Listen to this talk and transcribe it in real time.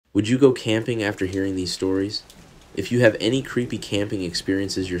Would you go camping after hearing these stories? If you have any creepy camping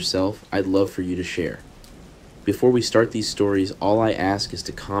experiences yourself, I'd love for you to share. Before we start these stories, all I ask is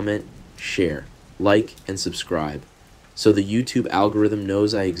to comment, share, like, and subscribe, so the YouTube algorithm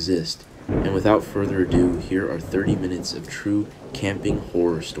knows I exist. And without further ado, here are 30 minutes of true camping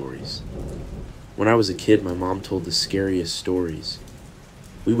horror stories. When I was a kid, my mom told the scariest stories.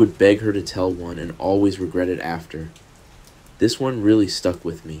 We would beg her to tell one and always regret it after. This one really stuck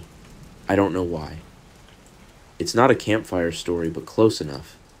with me. I don't know why. It's not a campfire story, but close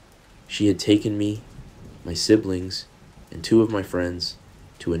enough. She had taken me, my siblings, and 2 of my friends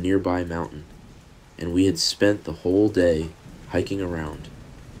to a nearby mountain, and we had spent the whole day hiking around.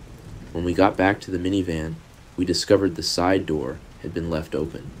 When we got back to the minivan, we discovered the side door had been left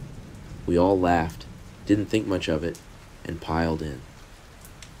open. We all laughed, didn't think much of it, and piled in.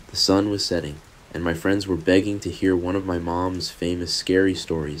 The sun was setting, and my friends were begging to hear one of my mom's famous scary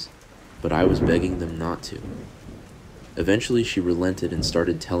stories, but I was begging them not to. Eventually she relented and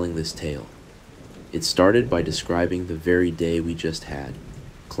started telling this tale. It started by describing the very day we just had,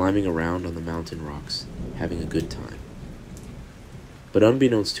 climbing around on the mountain rocks, having a good time. But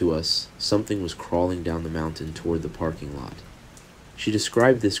unbeknownst to us, something was crawling down the mountain toward the parking lot. She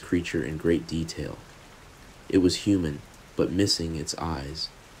described this creature in great detail. It was human, but missing its eyes,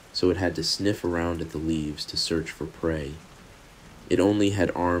 so it had to sniff around at the leaves to search for prey. It only had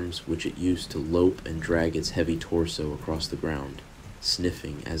arms which it used to lope and drag its heavy torso across the ground,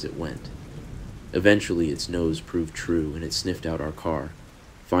 sniffing as it went. Eventually its nose proved true and it sniffed out our car,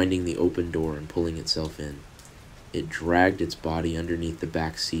 finding the open door and pulling itself in. It dragged its body underneath the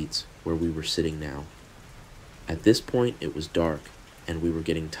back seats where we were sitting now. At this point it was dark and we were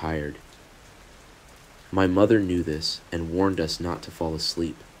getting tired. My mother knew this and warned us not to fall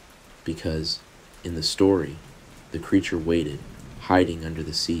asleep, because, in the story, the creature waited, hiding under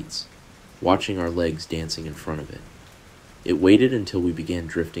the seats, watching our legs dancing in front of it. It waited until we began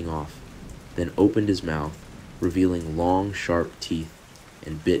drifting off, then opened his mouth, revealing long, sharp teeth,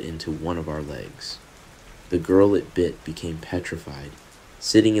 and bit into one of our legs. The girl it bit became petrified,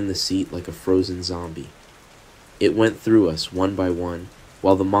 sitting in the seat like a frozen zombie. It went through us one by one,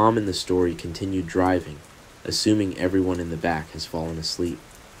 while the mom in the story continued driving, assuming everyone in the back has fallen asleep.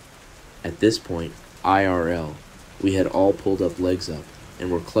 At this point, IRL, we had all pulled up legs up and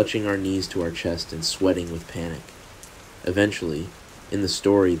were clutching our knees to our chest and sweating with panic. Eventually, in the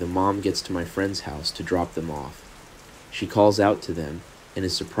story, the mom gets to my friend's house to drop them off. She calls out to them and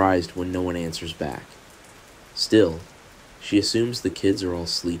is surprised when no one answers back. Still, she assumes the kids are all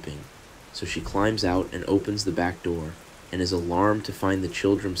sleeping, so she climbs out and opens the back door and is alarmed to find the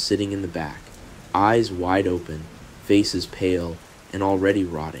children sitting in the back, eyes wide open, faces pale, and already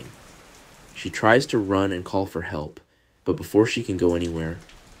rotting. She tries to run and call for help, but before she can go anywhere,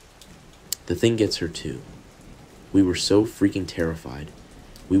 the thing gets her too. We were so freaking terrified.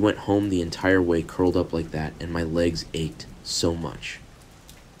 We went home the entire way curled up like that, and my legs ached so much.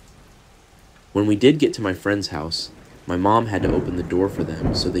 When we did get to my friend's house, my mom had to open the door for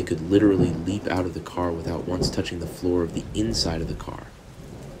them so they could literally leap out of the car without once touching the floor of the inside of the car.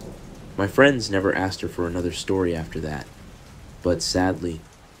 My friends never asked her for another story after that, but sadly,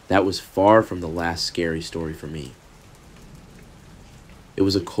 that was far from the last scary story for me. It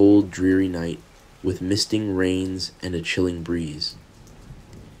was a cold, dreary night with misting rains and a chilling breeze.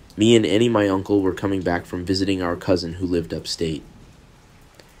 Me and Annie, my uncle, were coming back from visiting our cousin who lived upstate.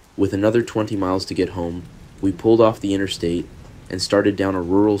 With another 20 miles to get home, we pulled off the interstate and started down a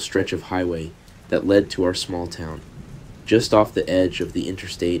rural stretch of highway that led to our small town. Just off the edge of the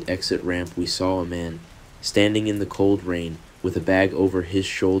interstate exit ramp, we saw a man standing in the cold rain with a bag over his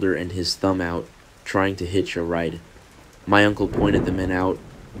shoulder and his thumb out, trying to hitch a ride. My uncle pointed the men out.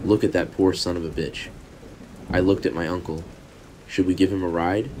 "Look at that poor son of a bitch." I looked at my uncle. "Should we give him a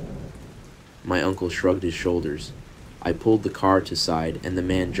ride?" My uncle shrugged his shoulders. I pulled the car to side and the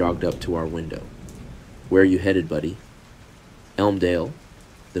man jogged up to our window. "Where are you headed, buddy?" "Elmdale,"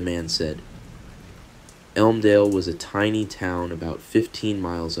 the man said. Elmdale was a tiny town about 15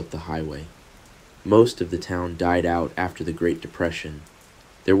 miles up the highway. Most of the town died out after the Great Depression.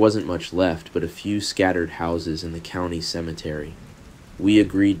 There wasn't much left but a few scattered houses in the county cemetery. We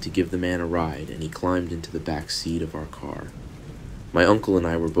agreed to give the man a ride, and he climbed into the back seat of our car. My uncle and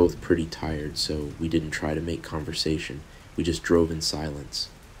I were both pretty tired, so we didn't try to make conversation. We just drove in silence.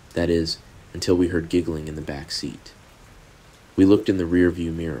 That is, until we heard giggling in the back seat. We looked in the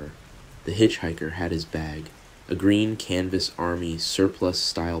rearview mirror. The hitchhiker had his bag, a green canvas army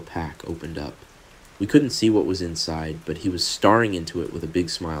surplus-style pack opened up. We couldn't see what was inside, but he was staring into it with a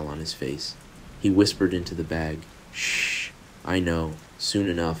big smile on his face. He whispered into the bag, "Shh, I know, Soon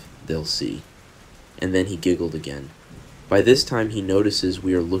enough, they'll see." And then he giggled again. By this time he notices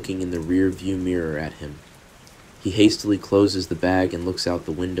we are looking in the rear view mirror at him. He hastily closes the bag and looks out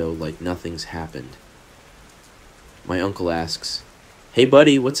the window like nothing's happened. My uncle asks, "Hey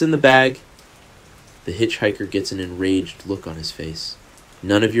buddy, what's in the bag?" The hitchhiker gets an enraged look on his face.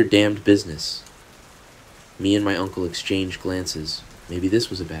 "None of your damned business." Me and my uncle exchange glances. Maybe this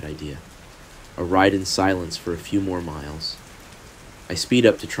was a bad idea. A ride in silence for a few more miles. I speed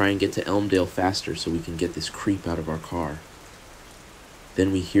up to try and get to Elmdale faster so we can get this creep out of our car.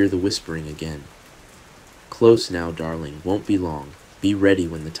 Then we hear the whispering again. "Close now, darling, won't be long. Be ready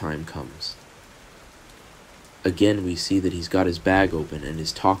when the time comes." Again we see that he's got his bag open and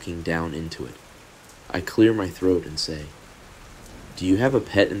is talking down into it. I clear my throat and say, "Do you have a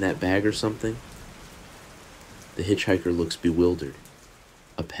pet in that bag or something?" The hitchhiker looks bewildered.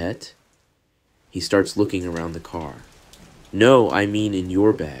 "A pet?" He starts looking around the car. "No, I mean in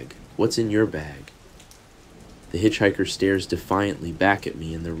your bag. What's in your bag?" The hitchhiker stares defiantly back at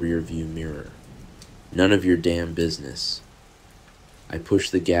me in the rear view mirror. "None of your damn business." I push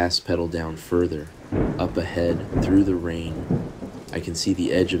the gas pedal down further. Up ahead, through the rain, I can see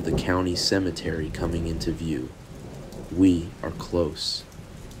the edge of the county cemetery coming into view. We are close.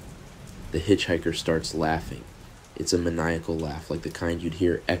 The hitchhiker starts laughing. It's a maniacal laugh, like the kind you'd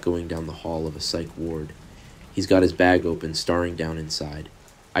hear echoing down the hall of a psych ward. He's got his bag open, staring down inside.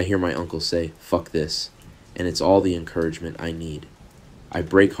 I hear my uncle say, "Fuck this," and it's all the encouragement I need. I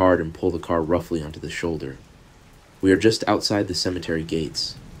brake hard and pull the car roughly onto the shoulder. We are just outside the cemetery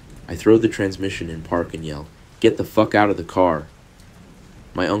gates. I throw the transmission in park and yell, "Get the fuck out of the car!"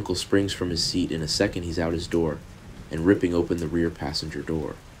 My uncle springs from his seat. In a second he's out his door and ripping open the rear passenger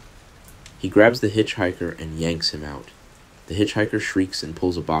door. He grabs the hitchhiker and yanks him out. The hitchhiker shrieks and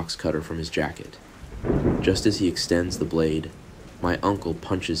pulls a box cutter from his jacket. Just as he extends the blade, my uncle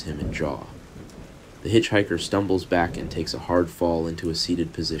punches him in jaw. The hitchhiker stumbles back and takes a hard fall into a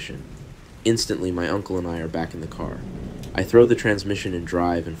seated position. Instantly, my uncle and I are back in the car. I throw the transmission in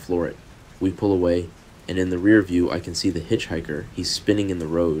drive and floor it. We pull away, and in the rear view I can see the hitchhiker. He's spinning in the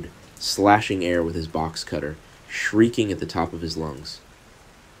road, slashing air with his box cutter, shrieking at the top of his lungs.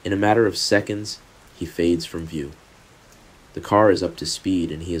 In a matter of seconds, he fades from view. The car is up to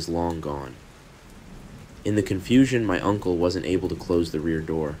speed and he is long gone. In the confusion, my uncle wasn't able to close the rear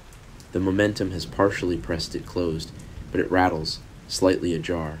door. The momentum has partially pressed it closed, but it rattles, slightly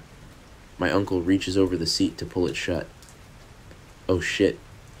ajar. My uncle reaches over the seat to pull it shut. "Oh shit,"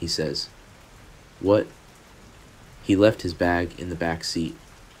 he says. "What?" He left his bag in the back seat.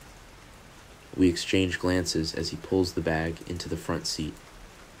 We exchange glances as he pulls the bag into the front seat.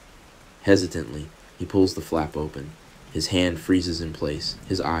 Hesitantly, he pulls the flap open. His hand freezes in place.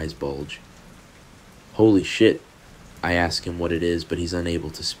 His eyes bulge. "Holy shit." I ask him what it is, but he's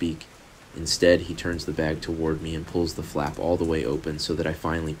unable to speak. Instead, he turns the bag toward me and pulls the flap all the way open so that I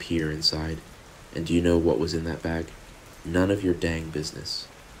finally peer inside. And do you know what was in that bag? None of your dang business.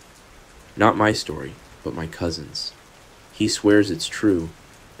 Not my story, but my cousin's. He swears it's true,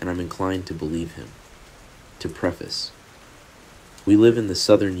 and I'm inclined to believe him. To preface, we live in the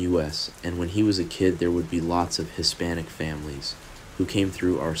southern U.S., and when he was a kid there would be lots of Hispanic families who came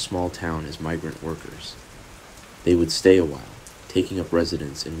through our small town as migrant workers. They would stay a while, taking up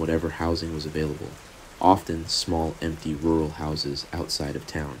residence in whatever housing was available, often small, empty rural houses outside of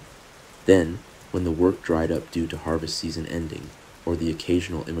town. Then, when the work dried up due to harvest season ending, or the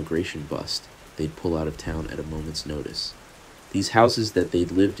occasional immigration bust, they'd pull out of town at a moment's notice. These houses that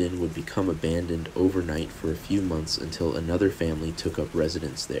they'd lived in would become abandoned overnight for a few months until another family took up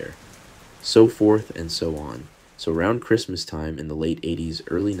residence there. So forth and so on. So around Christmas time in the late 80s,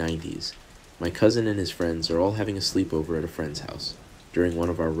 early 90s, my cousin and his friends are all having a sleepover at a friend's house during one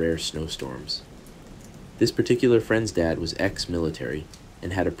of our rare snowstorms. This particular friend's dad was ex-military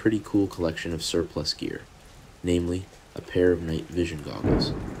and had a pretty cool collection of surplus gear, namely a pair of night vision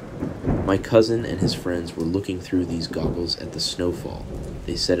goggles. My cousin and his friends were looking through these goggles at the snowfall.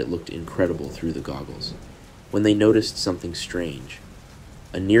 They said it looked incredible through the goggles, when they noticed something strange.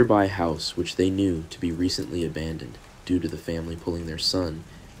 A nearby house, which they knew to be recently abandoned due to the family pulling their son,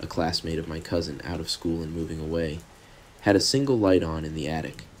 a classmate of my cousin, out of school and moving away, had a single light on in the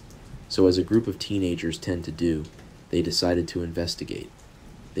attic. So as a group of teenagers tend to do, they decided to investigate.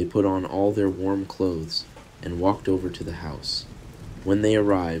 They put on all their warm clothes and walked over to the house. When they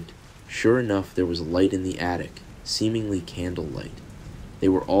arrived, sure enough there was a light in the attic, seemingly candlelight. They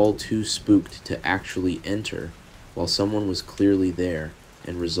were all too spooked to actually enter, while someone was clearly there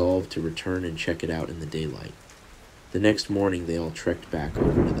and resolved to return and check it out in the daylight. The next morning they all trekked back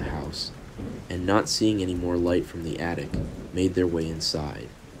over to the house, and not seeing any more light from the attic, made their way inside.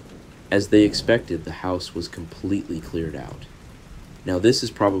 As they expected, the house was completely cleared out. Now this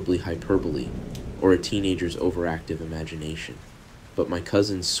is probably hyperbole, or a teenager's overactive imagination, but my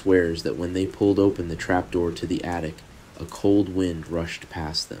cousin swears that when they pulled open the trapdoor to the attic, a cold wind rushed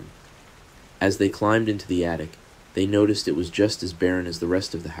past them. As they climbed into the attic, they noticed it was just as barren as the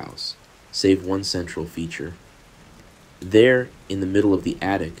rest of the house, save one central feature. There, in the middle of the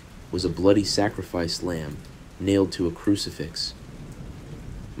attic, was a bloody sacrifice lamb, nailed to a crucifix.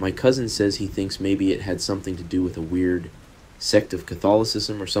 My cousin says he thinks maybe it had something to do with a weird sect of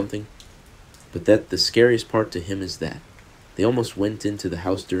Catholicism or something, but that the scariest part to him is that they almost went into the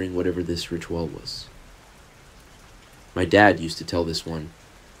house during whatever this ritual was. My dad used to tell this one.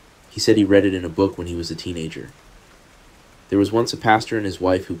 He said he read it in a book when he was a teenager. There was once a pastor and his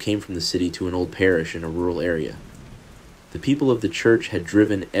wife who came from the city to an old parish in a rural area. The people of the church had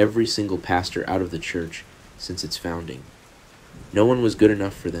driven every single pastor out of the church since its founding. No one was good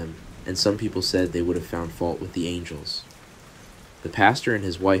enough for them, and some people said they would have found fault with the angels. The pastor and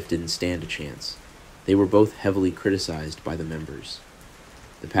his wife didn't stand a chance. They were both heavily criticized by the members.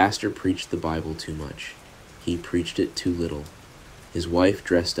 The pastor preached the Bible too much. He preached it too little. His wife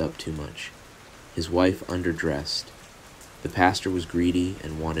dressed up too much. His wife underdressed. The pastor was greedy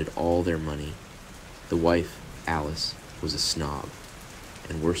and wanted all their money. The wife, Alice, was a snob.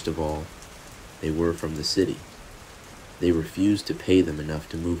 And worst of all, they were from the city. They refused to pay them enough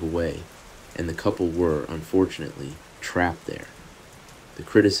to move away, and the couple were, unfortunately, trapped there. The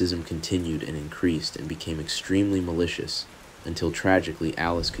criticism continued and increased and became extremely malicious until tragically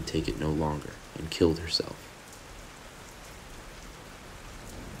Alice could take it no longer and killed herself.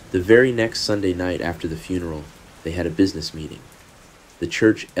 The very next Sunday night after the funeral, they had a business meeting. The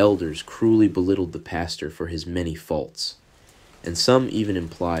church elders cruelly belittled the pastor for his many faults, and some even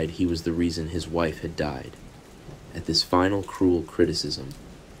implied he was the reason his wife had died. At this final cruel criticism,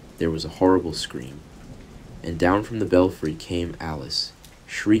 there was a horrible scream, and down from the belfry came Alice,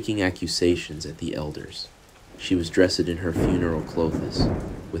 shrieking accusations at the elders. She was dressed in her funeral clothes,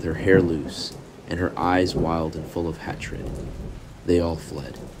 with her hair loose, and her eyes wild and full of hatred. They all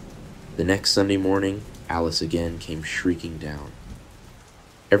fled. The next Sunday morning, Alice again came shrieking down.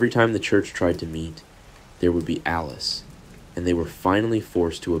 Every time the church tried to meet, there would be Alice, and they were finally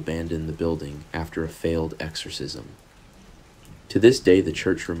forced to abandon the building after a failed exorcism. To this day, the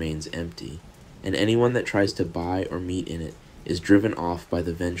church remains empty, and anyone that tries to buy or meet in it is driven off by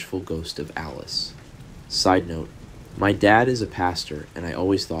the vengeful ghost of Alice. Side note, my dad is a pastor, and I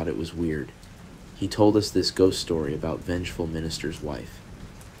always thought it was weird. He told us this ghost story about vengeful minister's wife.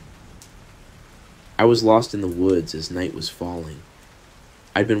 I was lost in the woods as night was falling.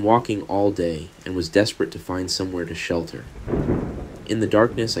 I'd been walking all day and was desperate to find somewhere to shelter. In the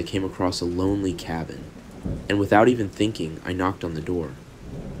darkness, I came across a lonely cabin, and without even thinking, I knocked on the door.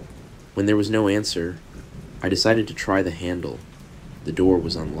 When there was no answer, I decided to try the handle. The door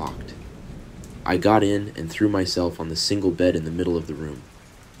was unlocked. I got in and threw myself on the single bed in the middle of the room.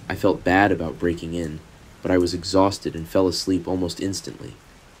 I felt bad about breaking in, but I was exhausted and fell asleep almost instantly.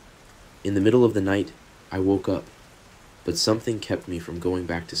 In the middle of the night, I woke up, but something kept me from going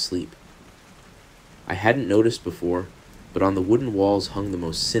back to sleep. I hadn't noticed before, but on the wooden walls hung the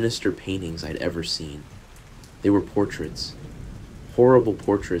most sinister paintings I'd ever seen. They were portraits, horrible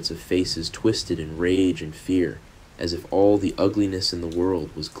portraits of faces twisted in rage and fear, as if all the ugliness in the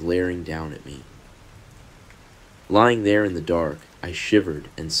world was glaring down at me. Lying there in the dark, I shivered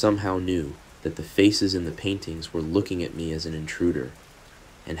and somehow knew that the faces in the paintings were looking at me as an intruder,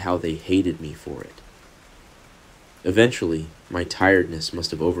 and how they hated me for it. Eventually, my tiredness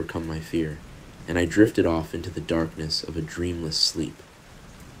must have overcome my fear, and I drifted off into the darkness of a dreamless sleep.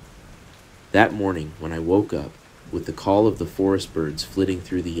 That morning, when I woke up, with the call of the forest birds flitting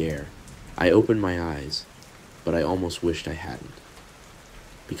through the air, I opened my eyes, but I almost wished I hadn't.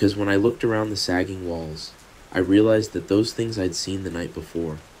 Because when I looked around the sagging walls, I realized that those things I'd seen the night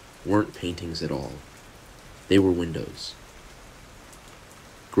before weren't paintings at all. They were windows.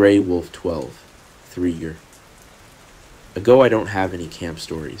 Gray Wolf 12, 3-year. Ago, I don't have any camp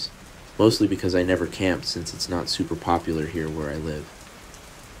stories, mostly because I never camped since it's not super popular here where I live.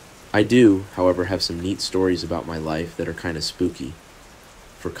 I do, however, have some neat stories about my life that are kind of spooky.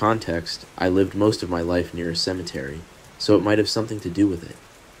 For context, I lived most of my life near a cemetery, so it might have something to do with it.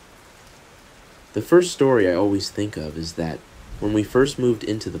 The first story I always think of is that when we first moved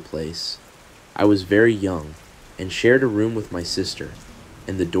into the place, I was very young and shared a room with my sister,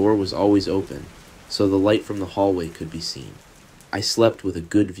 and the door was always open, so the light from the hallway could be seen. I slept with a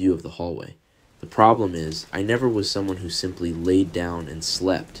good view of the hallway. The problem is, I never was someone who simply laid down and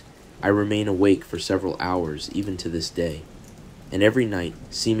slept, I remain awake for several hours even to this day, and every night,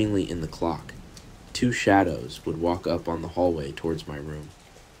 seemingly in the clock, two shadows would walk up on the hallway towards my room.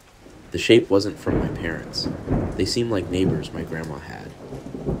 The shape wasn't from my parents. They seemed like neighbors my grandma had.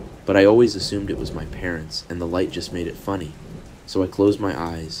 But I always assumed it was my parents, and the light just made it funny, so I closed my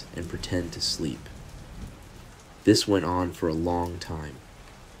eyes and pretend to sleep. This went on for a long time.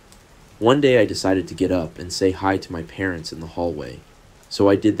 One day I decided to get up and say hi to my parents in the hallway, so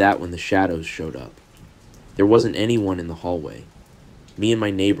I did that when the shadows showed up. There wasn't anyone in the hallway. Me and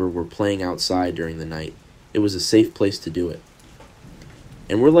my neighbor were playing outside during the night. It was a safe place to do it.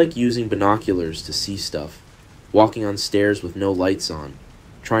 And we're like using binoculars to see stuff, walking on stairs with no lights on,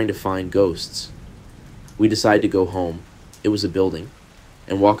 trying to find ghosts. We decide to go home, it was a building,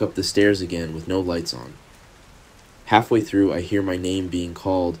 and walk up the stairs again with no lights on. Halfway through, I hear my name being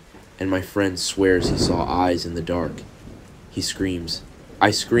called, and my friend swears he saw eyes in the dark. He screams.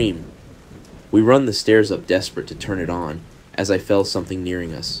 I scream. We run the stairs up desperate to turn it on, as I feel something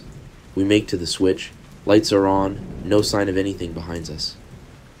nearing us. We make to the switch, lights are on, no sign of anything behind us.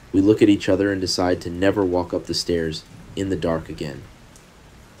 We look at each other and decide to never walk up the stairs in the dark again.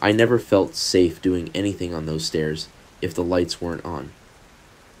 I never felt safe doing anything on those stairs if the lights weren't on.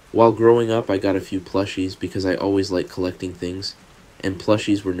 While growing up, I got a few plushies because I always liked collecting things, and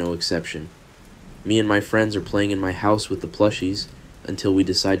plushies were no exception. Me and my friends are playing in my house with the plushies until we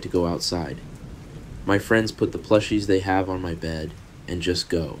decide to go outside. My friends put the plushies they have on my bed and just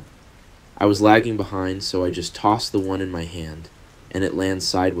go. I was lagging behind, so I just toss the one in my hand, and it lands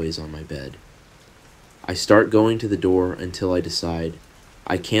sideways on my bed. I start going to the door until I decide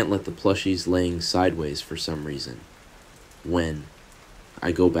I can't let the plushies laying sideways for some reason. When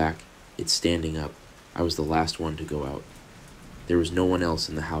I go back, it's standing up. I was the last one to go out. There was no one else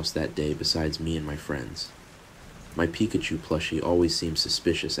in the house that day besides me and my friends. My Pikachu plushie always seems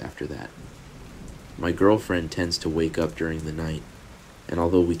suspicious after that. My girlfriend tends to wake up during the night, and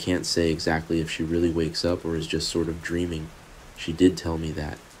although we can't say exactly if she really wakes up or is just sort of dreaming, she did tell me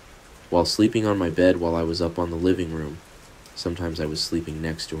that. While sleeping on my bed while I was up on the living room, sometimes I was sleeping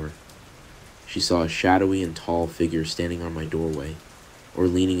next to her, she saw a shadowy and tall figure standing on my doorway, or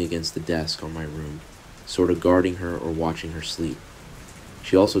leaning against the desk on my room, sort of guarding her or watching her sleep.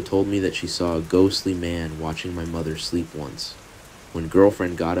 She also told me that she saw a ghostly man watching my mother sleep once, when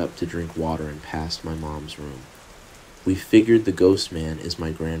girlfriend got up to drink water and passed my mom's room. We figured the ghost man is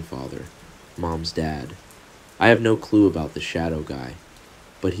my grandfather, mom's dad. I have no clue about the shadow guy,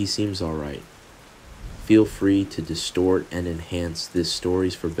 but he seems alright. Feel free to distort and enhance this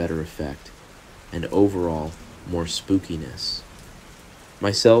stories for better effect, and overall, more spookiness.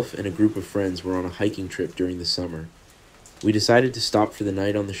 Myself and a group of friends were on a hiking trip during the summer. We decided to stop for the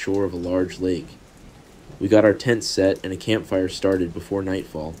night on the shore of a large lake. We got our tent set and a campfire started before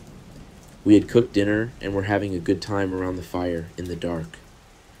nightfall. We had cooked dinner and were having a good time around the fire in the dark.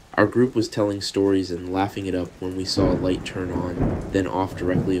 Our group was telling stories and laughing it up when we saw a light turn on, then off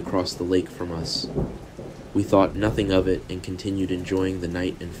directly across the lake from us. We thought nothing of it and continued enjoying the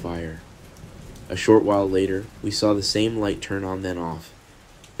night and fire. A short while later, we saw the same light turn on then off.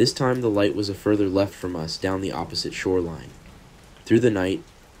 This time the light was a further left from us down the opposite shoreline. Through the night,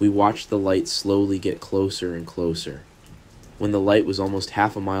 we watched the light slowly get closer and closer. When the light was almost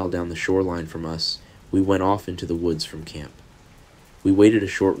half a mile down the shoreline from us, we went off into the woods from camp. We waited a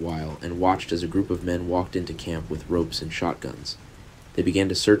short while and watched as a group of men walked into camp with ropes and shotguns. They began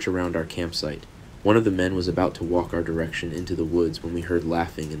to search around our campsite. One of the men was about to walk our direction into the woods when we heard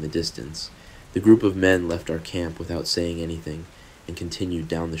laughing in the distance. The group of men left our camp without saying anything and continued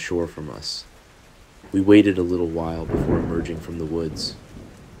down the shore from us. We waited a little while before emerging from the woods.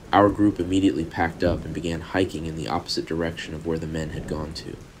 Our group immediately packed up and began hiking in the opposite direction of where the men had gone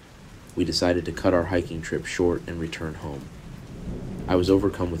to. We decided to cut our hiking trip short and return home. I was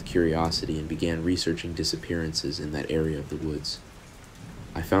overcome with curiosity and began researching disappearances in that area of the woods.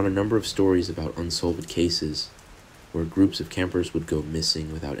 I found a number of stories about unsolved cases where groups of campers would go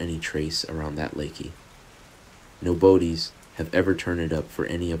missing without any trace around that lakey. No bodies have ever turned up for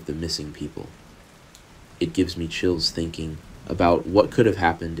any of the missing people. It gives me chills thinking about what could have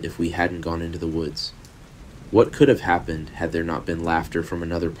happened if we hadn't gone into the woods. What could have happened had there not been laughter from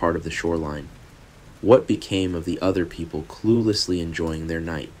another part of the shoreline? What became of the other people cluelessly enjoying their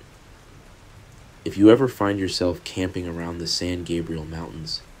night? If you ever find yourself camping around the San Gabriel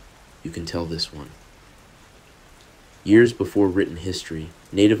Mountains, you can tell this one. Years before written history,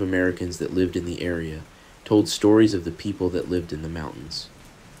 Native Americans that lived in the area told stories of the people that lived in the mountains,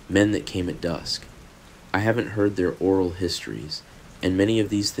 men that came at dusk. I haven't heard their oral histories, and many of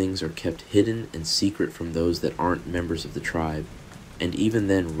these things are kept hidden and secret from those that aren't members of the tribe, and even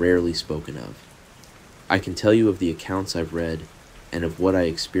then rarely spoken of. I can tell you of the accounts I've read and of what I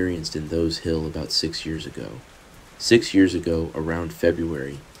experienced in those hills about 6 years ago. 6 years ago, around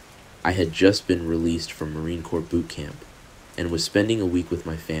February, I had just been released from Marine Corps boot camp and was spending a week with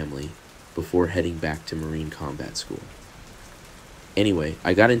my family before heading back to Marine Combat School. Anyway,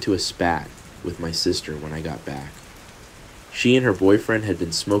 I got into a spat with my sister when I got back. She and her boyfriend had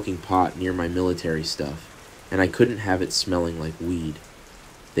been smoking pot near my military stuff, and I couldn't have it smelling like weed.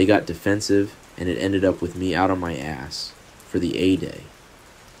 They got defensive, and it ended up with me out on my ass for the A-Day.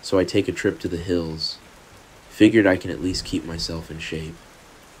 So I take a trip to the hills. Figured I can at least keep myself in shape.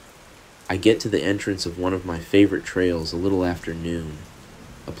 I get to the entrance of one of my favorite trails a little after noon,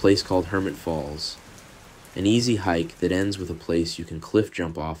 a place called Hermit Falls, an easy hike that ends with a place you can cliff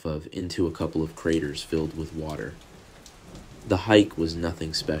jump off of into a couple of craters filled with water. The hike was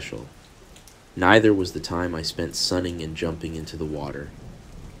nothing special. Neither was the time I spent sunning and jumping into the water.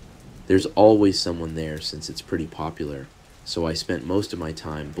 There's always someone there since it's pretty popular, so I spent most of my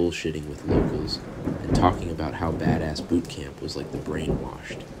time bullshitting with locals and talking about how badass boot camp was like the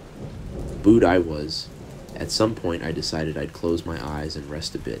brainwashed. Boot I was. At some point I decided I'd close my eyes and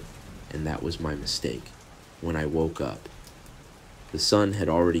rest a bit, and that was my mistake. When I woke up, the sun had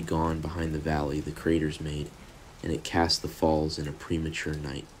already gone behind the valley the craters made, and it cast the falls in a premature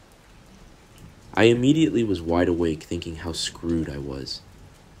night. I immediately was wide awake thinking how screwed I was.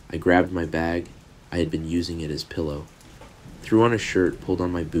 I grabbed my bag, I had been using it as pillow, threw on a shirt, pulled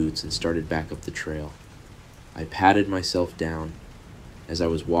on my boots, and started back up the trail. I patted myself down as I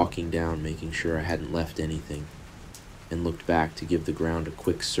was walking down, making sure I hadn't left anything, and looked back to give the ground a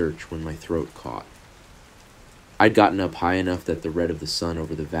quick search when my throat caught. I'd gotten up high enough that the red of the sun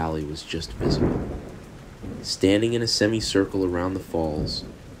over the valley was just visible. Standing in a semicircle around the falls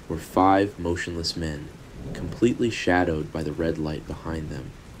were 5 motionless men, completely shadowed by the red light behind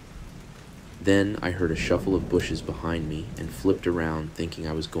them. Then I heard a shuffle of bushes behind me and flipped around thinking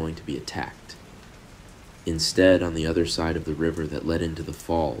I was going to be attacked. Instead, on the other side of the river that led into the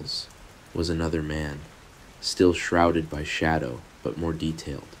falls, was another man, still shrouded by shadow, but more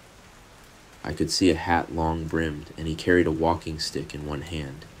detailed. I could see a hat long-brimmed, and he carried a walking stick in one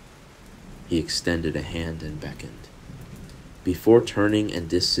hand. He extended a hand and beckoned. Before turning and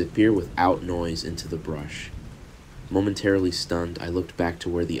disappear without noise into the brush, momentarily stunned, I looked back to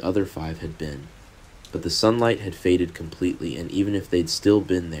where the other 5 had been, but the sunlight had faded completely, and even if they'd still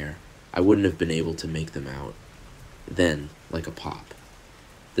been there, I wouldn't have been able to make them out. Then, like a pop,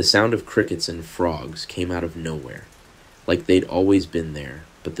 the sound of crickets and frogs came out of nowhere, like they'd always been there,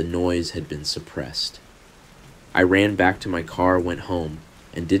 but the noise had been suppressed. I ran back to my car, went home,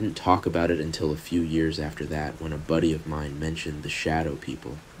 and didn't talk about it until a few years after that when a buddy of mine mentioned the shadow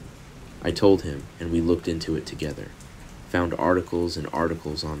people. I told him, and we looked into it together, found articles and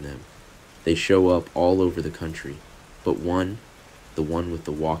articles on them. They show up all over the country, but one, the one with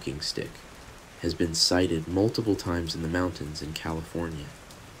the walking stick, has been sighted multiple times in the mountains in California.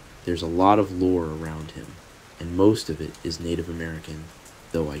 There's a lot of lore around him, and most of it is Native American,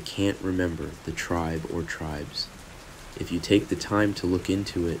 though I can't remember the tribe or tribes. If you take the time to look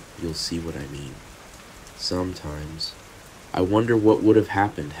into it, you'll see what I mean. Sometimes, I wonder what would have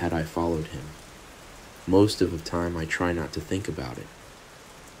happened had I followed him. Most of the time, I try not to think about it.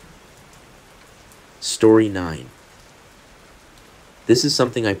 Story 9. This is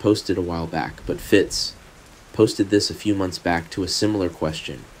something I posted a while back, but Fitz posted this a few months back to a similar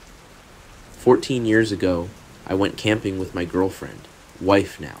question. 14 years ago, I went camping with my girlfriend,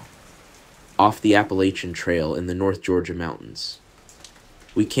 wife now, off the Appalachian Trail in the North Georgia mountains.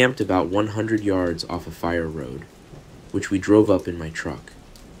 We camped about 100 yards off a fire road, which we drove up in my truck.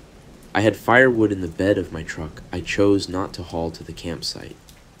 I had firewood in the bed of my truck I chose not to haul to the campsite.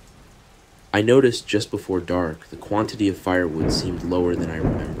 I noticed just before dark the quantity of firewood seemed lower than I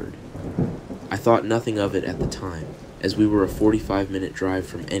remembered. I thought nothing of it at the time, as we were a 45-minute drive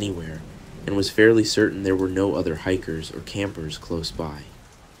from anywhere, and was fairly certain there were no other hikers or campers close by.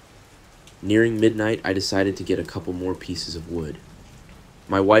 Nearing midnight, I decided to get a couple more pieces of wood.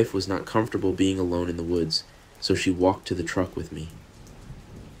 My wife was not comfortable being alone in the woods, so she walked to the truck with me.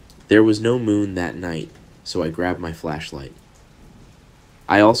 There was no moon that night, so I grabbed my flashlight.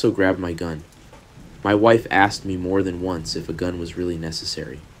 I also grabbed my gun. My wife asked me more than once if a gun was really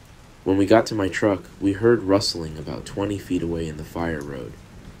necessary. When we got to my truck, we heard rustling about 20 feet away in the fire road.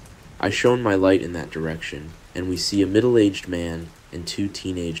 I shone my light in that direction, and we see a middle-aged man and 2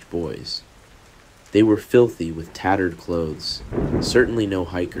 teenaged boys. They were filthy with tattered clothes, certainly no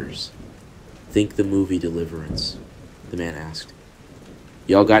hikers. Think the movie Deliverance, the man asked.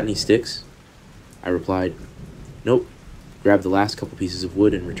 Y'all got any sticks? I replied, nope. grabbed the last couple pieces of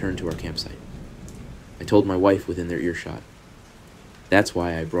wood, and returned to our campsite. I told my wife within their earshot. That's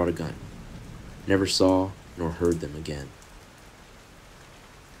why I brought a gun. Never saw nor heard them again.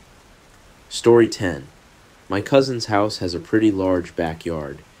 Story 10. My cousin's house has a pretty large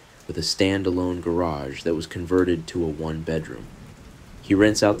backyard with a stand-alone garage that was converted to a one-bedroom. He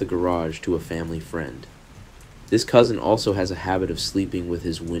rents out the garage to a family friend. This cousin also has a habit of sleeping with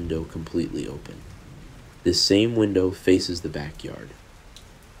his window completely open. This same window faces the backyard.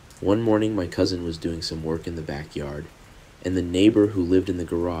 One morning, my cousin was doing some work in the backyard, and the neighbor who lived in the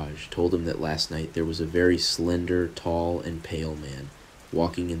garage told him that last night there was a very slender, tall, and pale man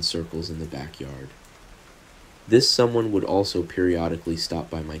walking in circles in the backyard. This someone would also periodically stop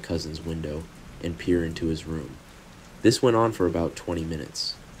by my cousin's window and peer into his room. This went on for about 20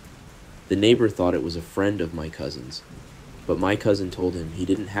 minutes. The neighbor thought it was a friend of my cousin's, but my cousin told him he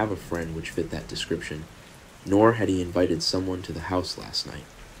didn't have a friend which fit that description, nor had he invited someone to the house last night.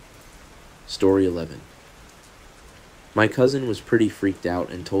 Story 11. My cousin was pretty freaked out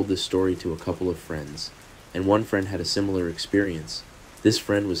and told this story to a couple of friends, and one friend had a similar experience. This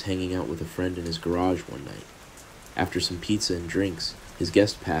friend was hanging out with a friend in his garage one night. After some pizza and drinks, his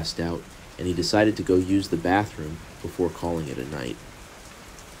guest passed out, and he decided to go use the bathroom before calling it a night.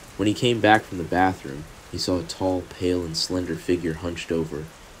 When he came back from the bathroom, he saw a tall, pale, and slender figure hunched over,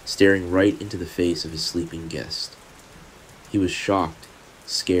 staring right into the face of his sleeping guest. He was shocked,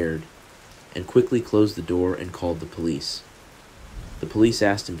 scared, and quickly closed the door and called the police. The police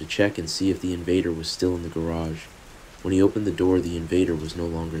asked him to check and see if the invader was still in the garage. When he opened the door, the invader was no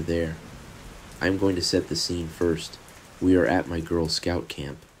longer there. I am going to set the scene first. We are at my Girl Scout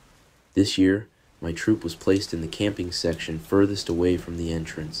camp. This year, my troop was placed in the camping section furthest away from the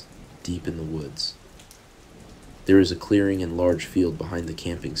entrance, deep in the woods. There is a clearing and large field behind the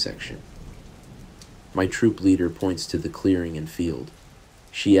camping section. My troop leader points to the clearing and field.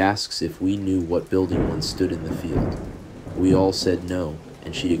 She asks if we knew what building once stood in the field. We all said no,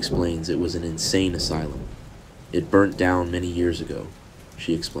 and she explains it was an insane asylum. It burnt down many years ago,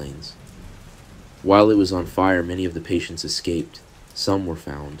 she explains. While it was on fire, many of the patients escaped. Some were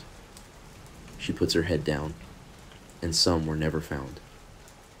found. She puts her head down, and some were never found.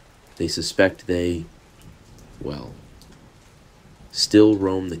 They suspect they, well, still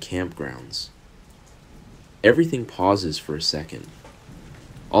roam the campgrounds. Everything pauses for a second.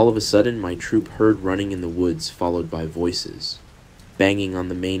 All of a sudden, my troop heard running in the woods, followed by voices, banging on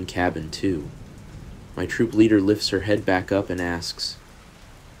the main cabin too. My troop leader lifts her head back up and asks,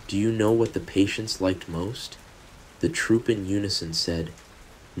 "Do you know what the patients liked most?" The troop in unison said,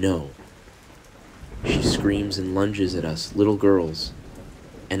 "No." She screams and lunges at us, little girls,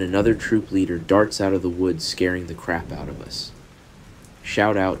 and another troop leader darts out of the woods, scaring the crap out of us.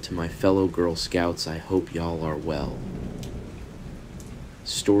 Shout out to my fellow Girl Scouts, I hope y'all are well.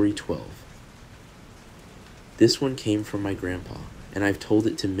 Story 12. This one came from my grandpa, and I've told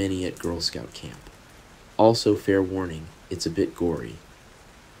it to many at Girl Scout camp. Also, fair warning, it's a bit gory.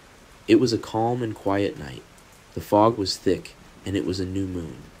 It was a calm and quiet night. The fog was thick, and it was a new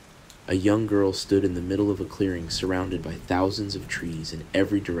moon. A young girl stood in the middle of a clearing surrounded by thousands of trees in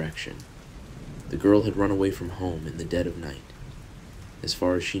every direction. The girl had run away from home in the dead of night. As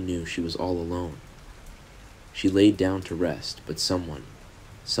far as she knew, she was all alone. She laid down to rest, but something,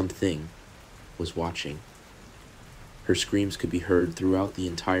 was watching. Her screams could be heard throughout the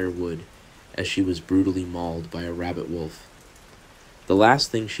entire wood as she was brutally mauled by a rabbit wolf. The last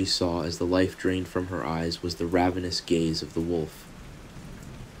thing she saw as the life drained from her eyes was the ravenous gaze of the wolf.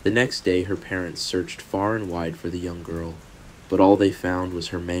 The next day, her parents searched far and wide for the young girl, but all they found was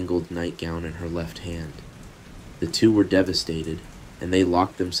her mangled nightgown in her left hand. The two were devastated, and they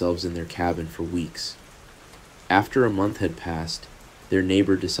locked themselves in their cabin for weeks. After a month had passed, their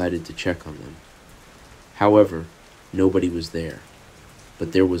neighbor decided to check on them. However, nobody was there,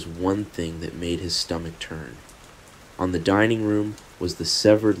 but there was one thing that made his stomach turn. On the dining room was the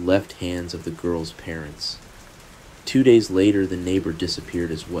severed left hands of the girl's parents. 2 days later, the neighbor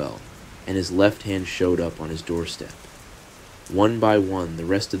disappeared as well, and his left hand showed up on his doorstep. One by one, the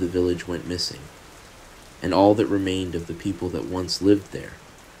rest of the village went missing, and all that remained of the people that once lived there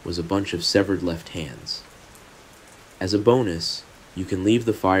was a bunch of severed left hands. As a bonus, you can leave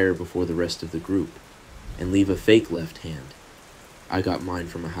the fire before the rest of the group, and leave a fake left hand. I got mine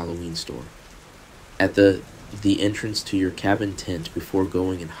from a Halloween store. At the entrance to your cabin tent before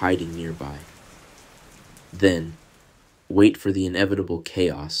going and hiding nearby. Then, wait for the inevitable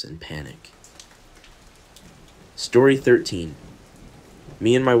chaos and panic. Story 13.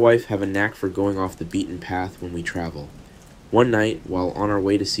 Me and my wife have a knack for going off the beaten path when we travel. One night, while on our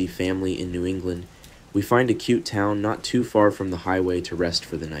way to see family in New England, We find a cute town not too far from the highway to rest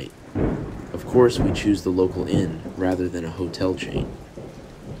for the night. Of course, we choose the local inn rather than a hotel chain.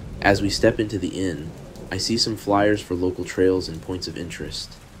 As we step into the inn, I see some flyers for local trails and points of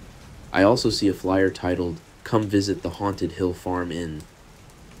interest. I also see a flyer titled, "Come Visit the Haunted Hill Farm Inn,"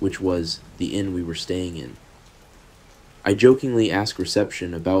 which was the inn we were staying in. I jokingly ask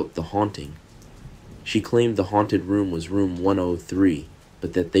reception about the haunting. She claimed the haunted room was room 103,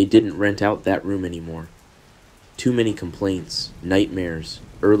 but that they didn't rent out that room anymore. Too many complaints, nightmares,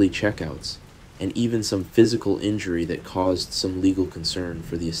 early checkouts, and even some physical injury that caused some legal concern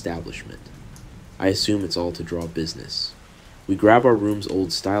for the establishment. I assume it's all to draw business. We grab our room's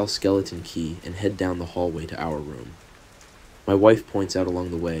old-style skeleton key and head down the hallway to our room. My wife points out along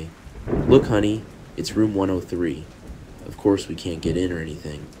the way, "Look, honey, it's room 103. Of course, we can't get in or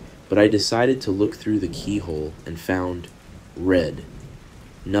anything, but I decided to look through the keyhole and found red.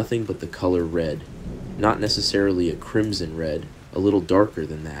 Nothing but the color red. Not necessarily a crimson red, a little darker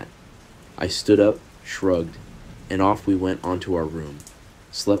than that. I stood up, shrugged, and off we went onto our room,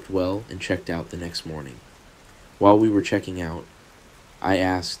 slept well, and checked out the next morning. While we were checking out, I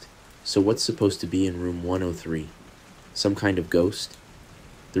asked, "So what's supposed to be in room 103? Some kind of ghost?"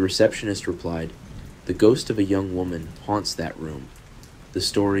 The receptionist replied, "The ghost of a young woman haunts that room. The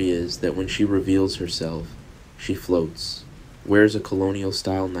story is that when she reveals herself, she floats, wears a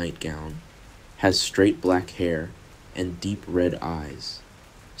colonial-style nightgown, has straight black hair, and deep red eyes."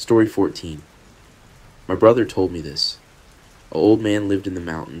 Story 14. My brother told me this. An old man lived in the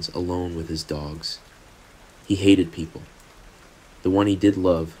mountains alone with his dogs. He hated people. The one he did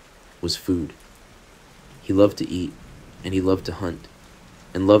love was food. He loved to eat, and he loved to hunt,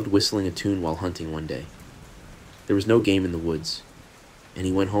 and loved whistling a tune while hunting one day. There was no game in the woods, and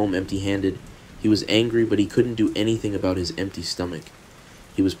he went home empty-handed. He was angry, but he couldn't do anything about his empty stomach.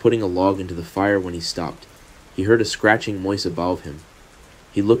 He was putting a log into the fire when he stopped. He heard a scratching noise above him.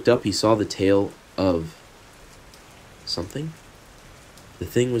 He looked up, he saw the tail of something. The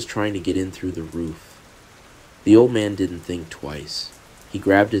thing was trying to get in through the roof. The old man didn't think twice. He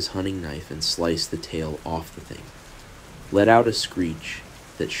grabbed his hunting knife and sliced the tail off the thing, let out a screech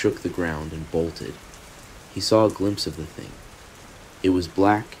that shook the ground and bolted. He saw a glimpse of the thing. It was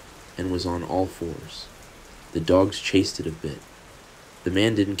black and was on all fours. The dogs chased it a bit. The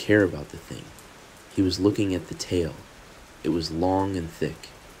man didn't care about the thing. He was looking at the tail. It was long and thick.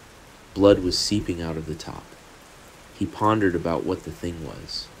 Blood was seeping out of the top. He pondered about what the thing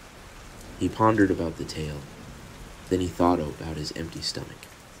was. He pondered about the tail. Then he thought about his empty stomach.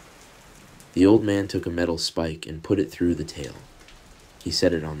 The old man took a metal spike and put it through the tail. He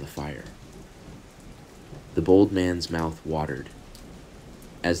set it on the fire. The bold man's mouth watered.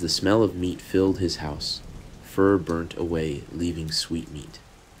 As the smell of meat filled his house, fur burnt away, leaving sweet meat.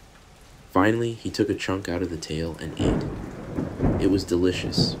 Finally, he took a chunk out of the tail and ate. It was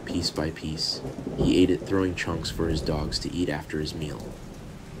delicious, piece by piece. He ate it, throwing chunks for his dogs to eat after his meal.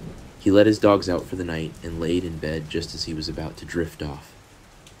 He let his dogs out for the night and laid in bed just as he was about to drift off.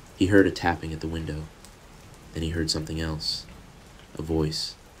 He heard a tapping at the window. Then he heard something else. A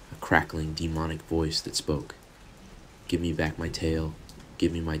voice, a crackling, demonic voice that spoke. "Give me back my tail.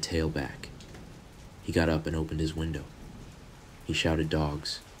 Give me my tail back." He got up and opened his window. He shouted,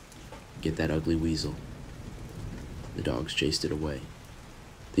 "Dogs, get that ugly weasel." The dogs chased it away.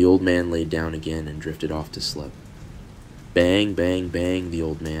 The old man laid down again and drifted off to sleep. Bang, bang, bang, the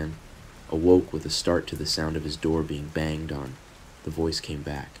old man awoke with a start to the sound of his door being banged on. The voice came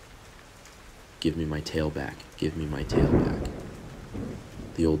back. "Give me my tail back. Give me my tail back."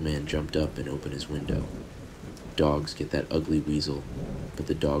 The old man jumped up and opened his window. Dogs, get that ugly weasel. But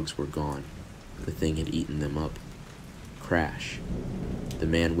the dogs were gone. The thing had eaten them up. Crash. The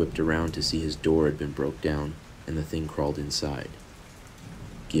man whipped around to see his door had been broke down, and the thing crawled inside.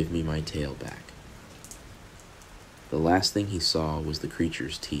 "Give me my tail back." The last thing he saw was the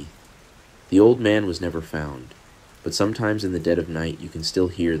creature's teeth. The old man was never found, but sometimes in the dead of night you can still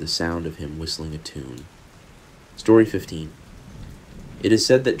hear the sound of him whistling a tune. Story 15. It is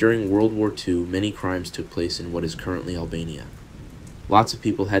said that during World War II, many crimes took place in what is currently Albania. Lots of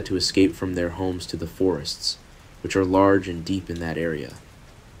people had to escape from their homes to the forests, which are large and deep in that area.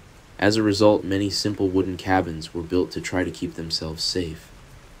 As a result, many simple wooden cabins were built to try to keep themselves safe.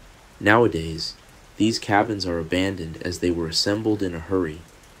 Nowadays, these cabins are abandoned as they were assembled in a hurry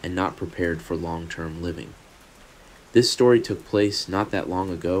and not prepared for long-term living. This story took place not that long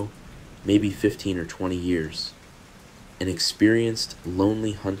ago, maybe 15 or 20 years. An experienced,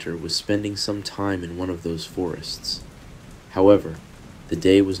 lonely hunter was spending some time in one of those forests. However, the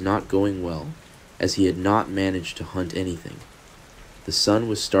day was not going well, as he had not managed to hunt anything. The sun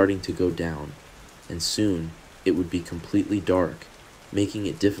was starting to go down, and soon it would be completely dark, making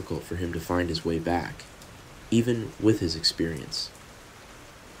it difficult for him to find his way back, even with his experience.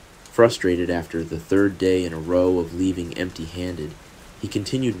 Frustrated after the third day in a row of leaving empty-handed, he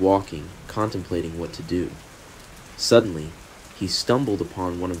continued walking, contemplating what to do. Suddenly, he stumbled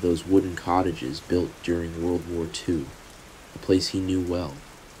upon one of those wooden cottages built during World War II, a place he knew well.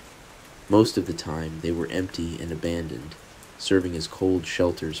 Most of the time, they were empty and abandoned, serving as cold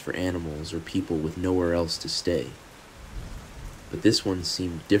shelters for animals or people with nowhere else to stay. But this one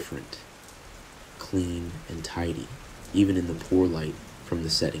seemed different, clean and tidy, even in the poor light from the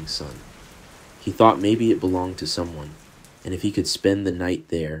setting sun. He thought maybe it belonged to someone, and if he could spend the night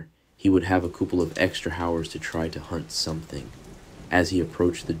there, he would have a couple of extra hours to try to hunt something. As he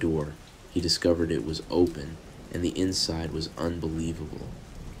approached the door, he discovered it was open, and the inside was unbelievable.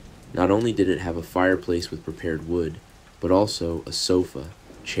 Not only did it have a fireplace with prepared wood, but also a sofa,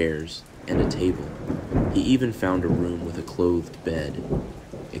 chairs, and a table. He even found a room with a clothed bed.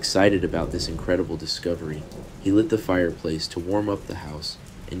 Excited about this incredible discovery, he lit the fireplace to warm up the house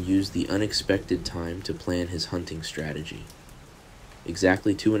and used the unexpected time to plan his hunting strategy.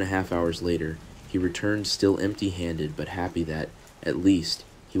 Exactly 2.5 hours later, he returned still empty-handed but happy that, at least,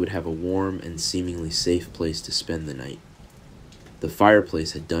 he would have a warm and seemingly safe place to spend the night. The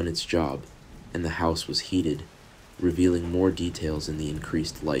fireplace had done its job, and the house was heated, revealing more details in the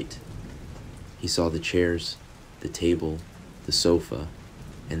increased light. He saw the chairs, the table, the sofa,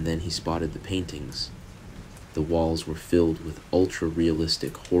 and then he spotted the paintings. The walls were filled with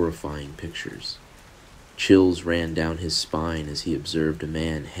ultra-realistic, horrifying pictures. Chills ran down his spine as he observed a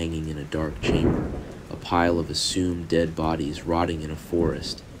man hanging in a dark chamber, a pile of assumed dead bodies rotting in a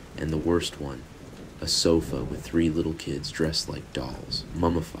forest, and the worst one, a sofa with 3 little kids dressed like dolls,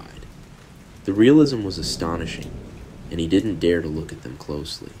 mummified. The realism was astonishing, and he didn't dare to look at them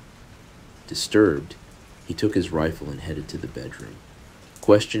closely. Disturbed, he took his rifle and headed to the bedroom,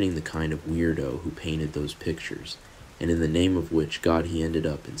 questioning the kind of weirdo who painted those pictures, and in the name of which God he ended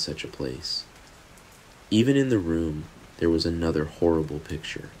up in such a place. Even in the room, there was another horrible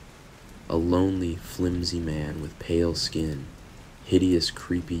picture. A lonely, flimsy man with pale skin, hideous,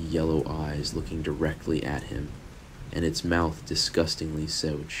 creepy yellow eyes looking directly at him, and its mouth disgustingly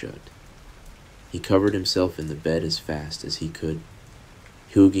sewed shut. He covered himself in the bed as fast as he could,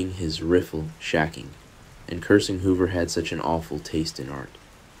 hooging his riffle shacking, and cursing whoever had such an awful taste in art.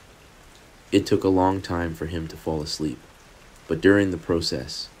 It took a long time for him to fall asleep, but during the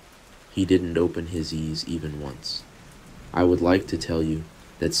process, he didn't open his eyes even once. I would like to tell you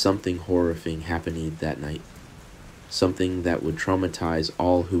that something horrifying happened that night, something that would traumatize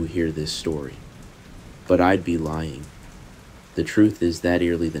all who hear this story, but I'd be lying. The truth is that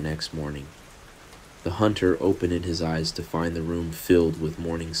early the next morning, the hunter opened his eyes to find the room filled with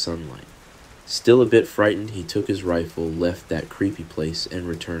morning sunlight. Still a bit frightened, he took his rifle, left that creepy place, and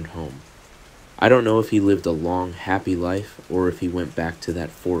returned home. I don't know if he lived a long, happy life, or if he went back to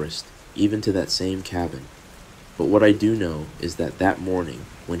that forest, even to that same cabin. But what I do know is that that morning,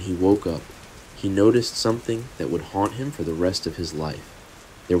 when he woke up, he noticed something that would haunt him for the rest of his life.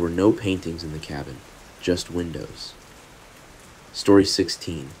 There were no paintings in the cabin, just windows. Story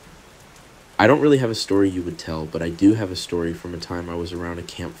 16. I don't really have a story you would tell, but I do have a story from a time I was around a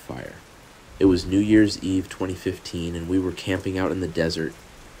campfire. It was New Year's Eve 2015, and we were camping out in the desert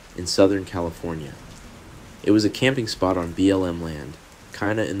in Southern California. It was a camping spot on BLM land,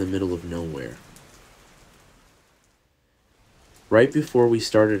 kinda in the middle of nowhere. Right before we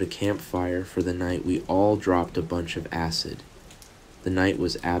started a campfire for the night, we all dropped a bunch of acid. The night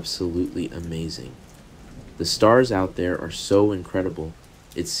was absolutely amazing. The stars out there are so incredible,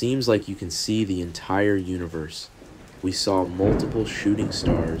 it seems like you can see the entire universe. We saw multiple shooting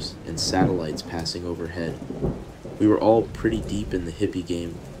stars and satellites passing overhead. We were all pretty deep in the hippie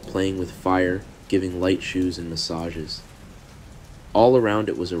game, playing with fire, giving light shoes and massages. All around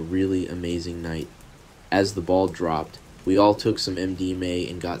it was a really amazing night. As the ball dropped, we all took some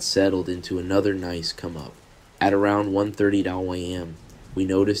MDMA and got settled into another nice come up. At around 1:30 a.m., we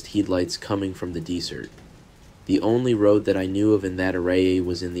noticed headlights coming from the desert. The only road that I knew of in that area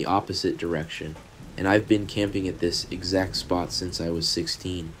was in the opposite direction, and I've been camping at this exact spot since I was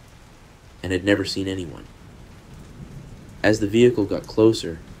 16, and had never seen anyone. As the vehicle got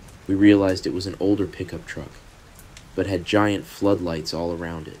closer, we realized it was an older pickup truck, but had giant floodlights all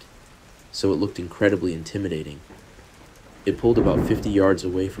around it, so it looked incredibly intimidating. It pulled about 50 yards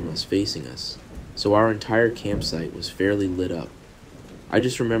away from us, facing us, so our entire campsite was fairly lit up. I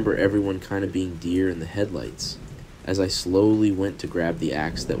just remember everyone kind of being deer in the headlights, as I slowly went to grab the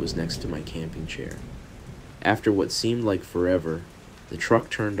axe that was next to my camping chair. After what seemed like forever, The truck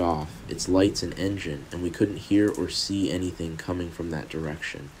turned off, its lights and engine, and we couldn't hear or see anything coming from that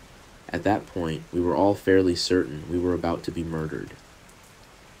direction. At that point, we were all fairly certain we were about to be murdered.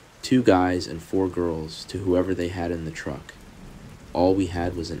 2 guys and 4 girls to whoever they had in the truck. All we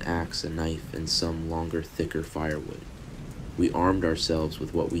had was an axe, a knife, and some longer, thicker firewood. We armed ourselves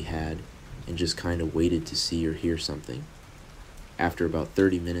with what we had and just kind of waited to see or hear something. After about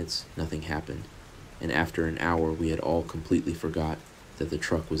 30 minutes, nothing happened, and after an hour we had all completely forgot that the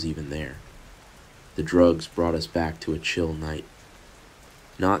truck was even there. The drugs brought us back to a chill night.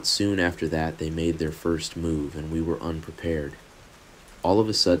 Not soon after that, they made their first move, and we were unprepared. All of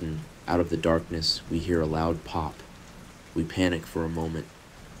a sudden, out of the darkness, we hear a loud pop. We panic for a moment,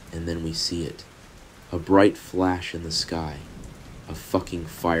 and then we see it. A bright flash in the sky. A fucking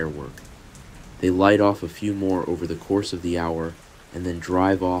firework. They light off a few more over the course of the hour, and then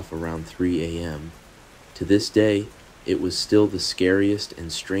drive off around 3 a.m. To this day, it was still the scariest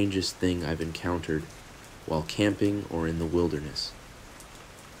and strangest thing I've encountered while camping or in the wilderness.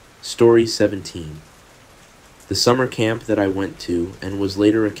 Story 17. The summer camp that I went to and was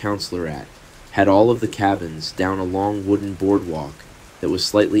later a counselor at had all of the cabins down a long wooden boardwalk that was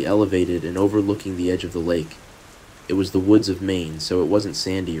slightly elevated and overlooking the edge of the lake. It was the woods of Maine, so it wasn't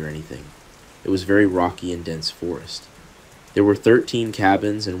sandy or anything. It was very rocky and dense forest. There were 13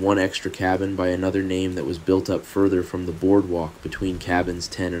 cabins and 1 extra cabin by another name that was built up further from the boardwalk between cabins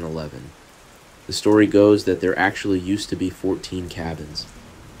 10 and 11. The story goes that there actually used to be 14 cabins,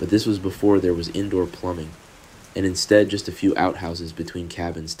 but this was before there was indoor plumbing, and instead just a few outhouses between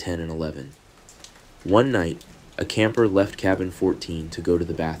cabins 10 and 11. One night, a camper left cabin 14 to go to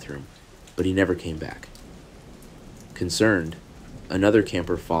the bathroom, but he never came back. Concerned, another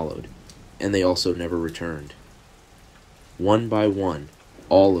camper followed, and they also never returned. One by one,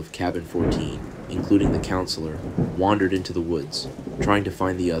 all of cabin 14, including the counselor, wandered into the woods, trying to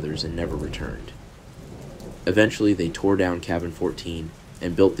find the others and never returned. Eventually, they tore down cabin 14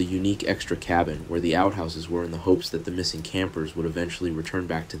 and built the unique extra cabin where the outhouses were in the hopes that the missing campers would eventually return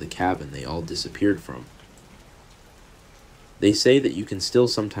back to the cabin they all disappeared from. They say that you can still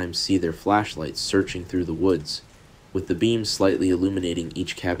sometimes see their flashlights searching through the woods, with the beams slightly illuminating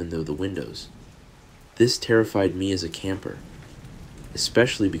each cabin through the windows. This terrified me as a camper,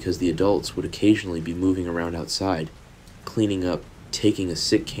 especially because the adults would occasionally be moving around outside, cleaning up, taking a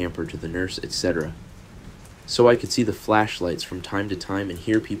sick camper to the nurse, etc. So I could see the flashlights from time to time and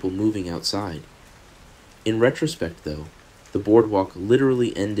hear people moving outside. In retrospect, though, the boardwalk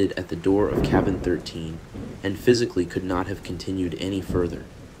literally ended at the door of cabin 13 and physically could not have continued any further.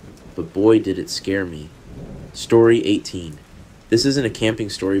 But boy did it scare me. Story 18. This isn't a camping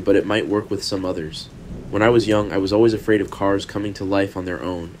story, but it might work with some others. When I was young, I was always afraid of cars coming to life on their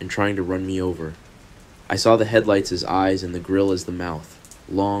own and trying to run me over. I saw the headlights as eyes and the grill as the mouth,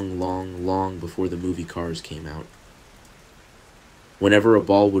 long before the movie Cars came out. Whenever a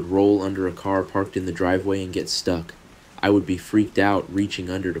ball would roll under a car parked in the driveway and get stuck, I would be freaked out reaching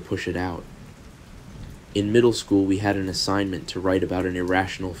under to push it out. In middle school, we had an assignment to write about an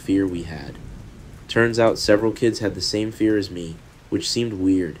irrational fear we had. Turns out several kids had the same fear as me, which seemed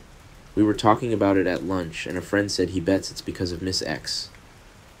weird. We were talking about it at lunch, and a friend said he bets it's because of Miss X.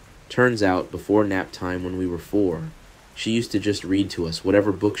 Turns out, before nap time when we were 4, she used to just read to us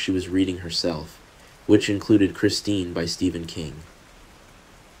whatever book she was reading herself, which included Christine by Stephen King.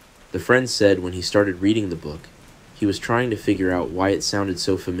 The friend said when he started reading the book, he was trying to figure out why it sounded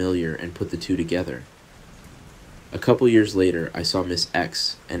so familiar and put the two together. A couple years later, I saw Miss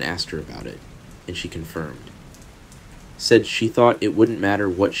X and asked her about it, and she confirmed. Said she thought it wouldn't matter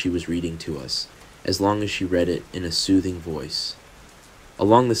what she was reading to us, as long as she read it in a soothing voice.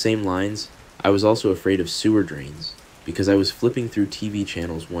 Along the same lines, I was also afraid of sewer drains, because I was flipping through TV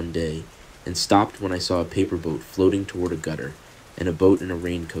channels one day and stopped when I saw a paper boat floating toward a gutter and a boat in a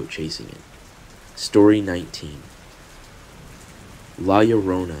raincoat chasing it. Story 19. La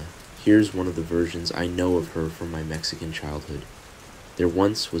Llorona. Here's one of the versions I know of her from my Mexican childhood. There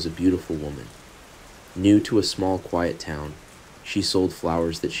once was a beautiful woman. New to a small, quiet town, she sold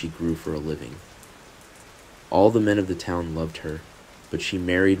flowers that she grew for a living. All the men of the town loved her, but she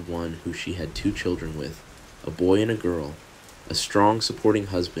married one who she had 2 children with, a boy and a girl, a strong, supporting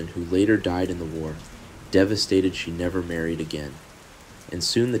husband who later died in the war, devastated she never married again. And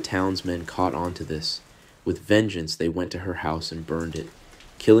soon the townsmen caught on to this. With vengeance, they went to her house and burned it,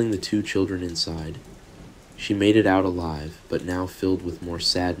 killing the 2 children inside. She made it out alive, but now filled with more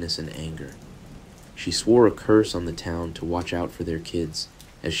sadness and anger. She swore a curse on the town to watch out for their kids,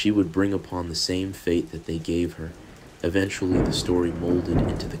 as she would bring upon the same fate that they gave her, Eventually, the story molded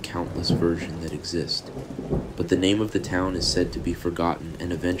into the countless versions that exist, but the name of the town is said to be forgotten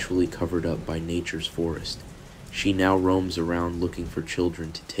and eventually covered up by nature's forest. She now roams around looking for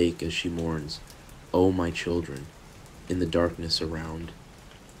children to take as she mourns, "Oh, my children," in the darkness around.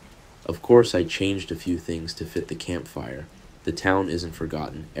 Of course, I changed a few things to fit the campfire. The town isn't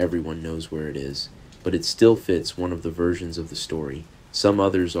forgotten, everyone knows where it is, but it still fits one of the versions of the story. Some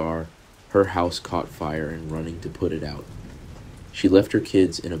others are, her house caught fire and running to put it out. She left her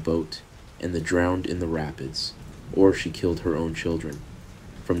kids in a boat and the drowned in the rapids, or she killed her own children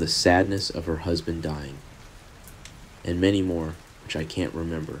from the sadness of her husband dying. And many more, which I can't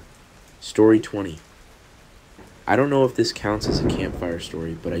remember. Story 20. I don't know if this counts as a campfire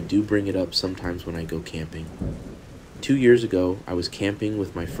story, but I do bring it up sometimes when I go camping. 2 years ago, I was camping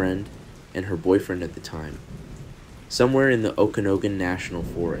with my friend and her boyfriend at the time, somewhere in the Okanogan National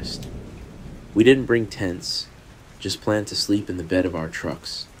Forest. We didn't bring tents, just planned to sleep in the bed of our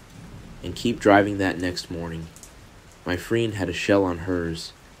trucks, and keep driving that next morning. My friend had a shell on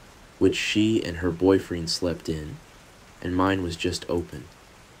hers, which she and her boyfriend slept in, and mine was just open.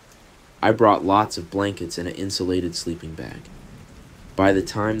 I brought lots of blankets and an insulated sleeping bag. By the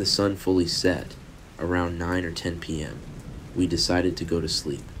time the sun fully set, around 9 or 10 p.m., we decided to go to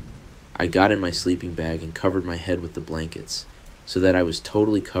sleep. I got in my sleeping bag and covered my head with the blankets, so that I was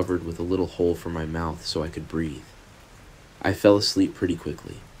totally covered with a little hole for my mouth so I could breathe. I fell asleep pretty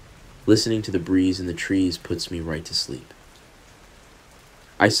quickly. Listening to the breeze in the trees puts me right to sleep.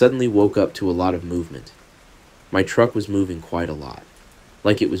 I suddenly woke up to a lot of movement. My truck was moving quite a lot,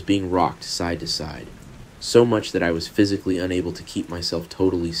 like it was being rocked side to side, so much that I was physically unable to keep myself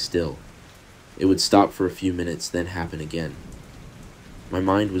totally still. It would stop for a few minutes, then happen again. My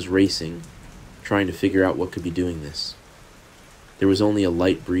mind was racing, trying to figure out what could be doing this. There was only a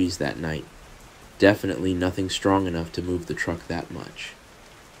light breeze that night, definitely nothing strong enough to move the truck that much.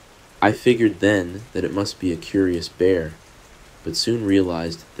 I figured then that it must be a curious bear, but soon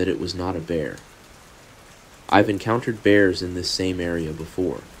realized that it was not a bear. I've encountered bears in this same area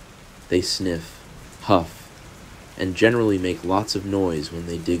before. They sniff, huff, and generally make lots of noise when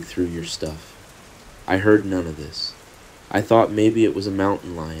they dig through your stuff. I heard none of this. I thought maybe it was a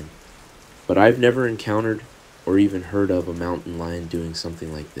mountain lion, but I've never encountered or even heard of a mountain lion doing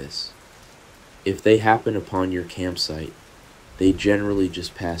something like this. If they happen upon your campsite, they generally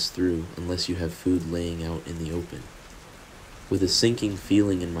just pass through unless you have food laying out in the open. With a sinking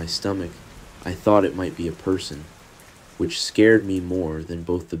feeling in my stomach, I thought it might be a person, which scared me more than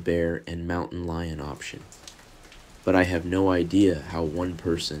both the bear and mountain lion option. But I have no idea how one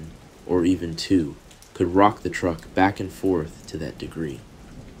person, or even two, could rock the truck back and forth to that degree.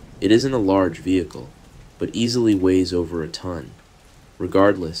 It isn't a large vehicle, but easily weighs over a ton.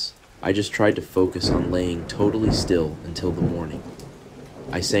 Regardless, I just tried to focus on laying totally still until the morning.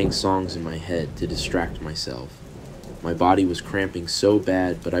 I sang songs in my head to distract myself. My body was cramping so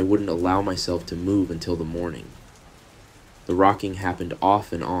bad, but I wouldn't allow myself to move until the morning. The rocking happened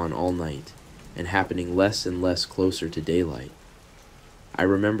off and on all night, and happening less and less closer to daylight. I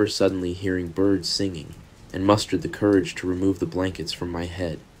remember suddenly hearing birds singing, and mustered the courage to remove the blankets from my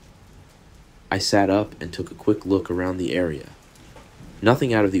head. I sat up and took a quick look around the area.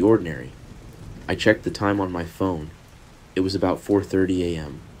 Nothing out of the ordinary. I checked the time on my phone. It was about 4:30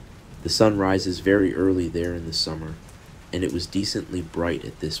 a.m. The sun rises very early there in the summer, and it was decently bright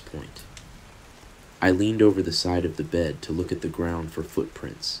at this point. I leaned over the side of the bed to look at the ground for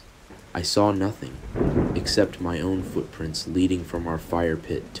footprints. I saw nothing, except my own footprints leading from our fire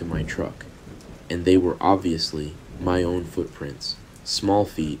pit to my truck, and they were obviously my own footprints. Small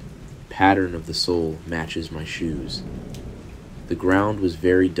feet, pattern of the sole matches my shoes. The ground was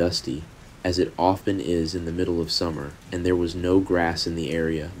very dusty, as it often is in the middle of summer, and there was no grass in the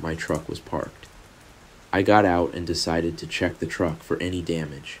area my truck was parked. I got out and decided to check the truck for any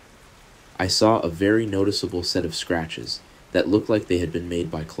damage. I saw a very noticeable set of scratches that looked like they had been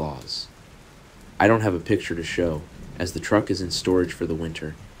made by claws. I don't have a picture to show, as the truck is in storage for the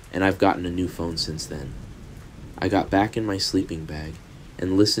winter, and I've gotten a new phone since then. I got back in my sleeping bag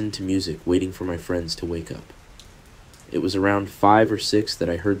and listened to music, waiting for my friends to wake up. It was around 5 or 6 that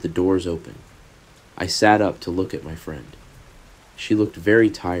I heard the doors open. I sat up to look at my friend. She looked very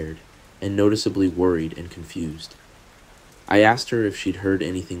tired and noticeably worried and confused. I asked her if she'd heard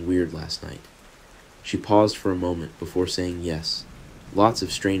anything weird last night. She paused for a moment before saying yes. Lots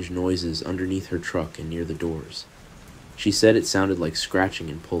of strange noises underneath her truck and near the doors. She said it sounded like scratching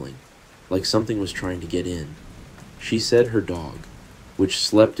and pulling, like something was trying to get in. She said her dog, which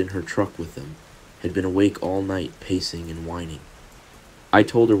slept in her truck with them, had been awake all night pacing and whining. I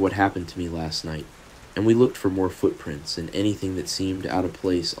told her what happened to me last night, and we looked for more footprints and anything that seemed out of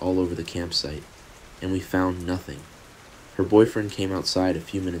place all over the campsite, and we found nothing. Her boyfriend came outside a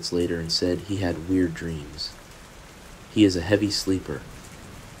few minutes later and said he had weird dreams. He is a heavy sleeper,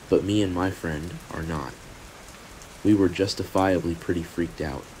 but me and my friend are not. We were justifiably pretty freaked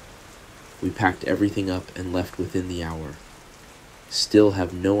out. We packed everything up and left within the hour. Still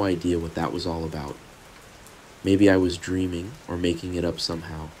have no idea what that was all about. Maybe I was dreaming or making it up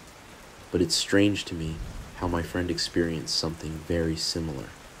somehow, but it's strange to me how my friend experienced something very similar.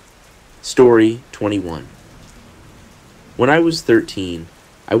 Story 21. When I was 13,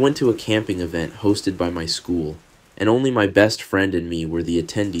 I went to a camping event hosted by my school, and only my best friend and me were the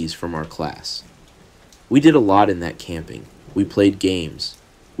attendees from our class. We did a lot in that camping. We played games.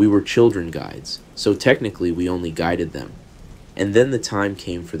 We were children guides, so technically we only guided them. And then the time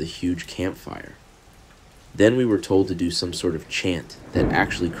came for the huge campfire. Then we were told to do some sort of chant that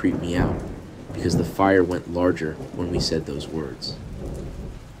actually creeped me out, because the fire went larger when we said those words.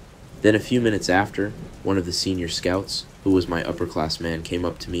 Then a few minutes after, one of the senior scouts, who was my upperclassman, came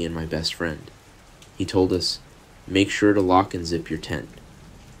up to me and my best friend. He told us, "Make sure to lock and zip your tent."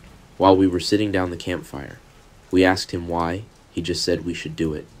 While we were sitting down the campfire, we asked him why. He just said we should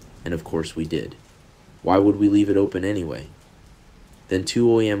do it, and of course we did. Why would we leave it open anyway? Then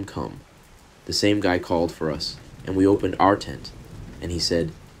 2 a.m. come. The same guy called for us, and we opened our tent, and he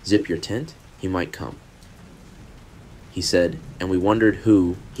said, "Zip your tent, he might come." He said, and we wondered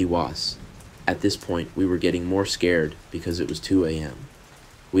who he was. At this point, we were getting more scared because it was 2 a.m.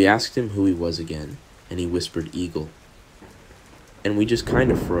 We asked him who he was again, and he whispered Eagle. And we just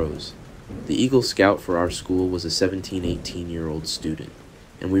kind of froze. The Eagle Scout for our school was a 17, 18-year-old student,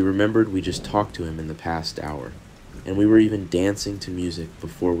 and we remembered we just talked to him in the past hour, and we were even dancing to music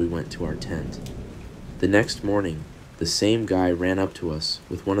before we went to our tent. The next morning, the same guy ran up to us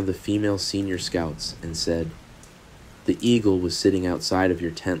with one of the female senior scouts and said, "The Eagle was sitting outside of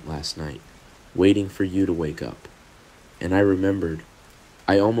your tent last night, waiting for you to wake up." And I remembered,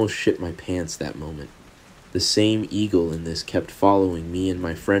 I almost shit my pants that moment. The same Eagle in this kept following me and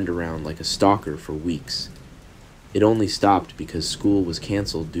my friend around like a stalker for weeks. It only stopped because school was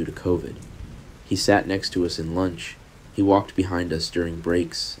canceled due to COVID. He sat next to us in lunch. He walked behind us during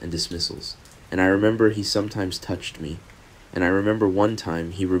breaks and dismissals. And I remember he sometimes touched me. And I remember one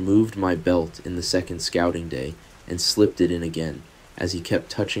time he removed my belt in the second scouting day and slipped it in again, as he kept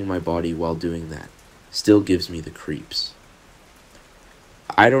touching my body while doing that. Still gives me the creeps.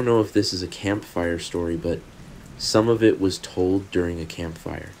 I don't know if this is a campfire story, but some of it was told during a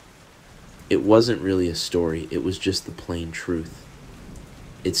campfire. It wasn't really a story, it was just the plain truth.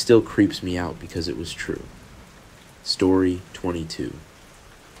 It still creeps me out because it was true. Story 22.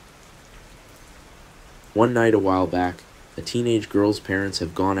 One night a while back, a teenage girl's parents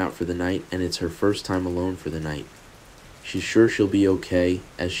have gone out for the night, and it's her first time alone for the night. She's sure she'll be okay,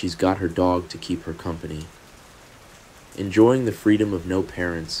 as she's got her dog to keep her company. Enjoying the freedom of no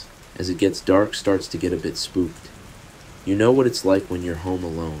parents, as it gets dark starts to get a bit spooked. You know what it's like when you're home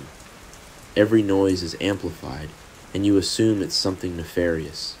alone. Every noise is amplified, and you assume it's something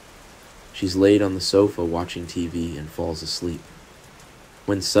nefarious. She's laid on the sofa watching TV and falls asleep,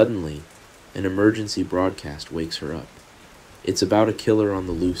 when suddenly, an emergency broadcast wakes her up. It's about a killer on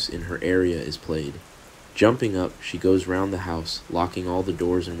the loose in her area is played. Jumping up, she goes round the house, locking all the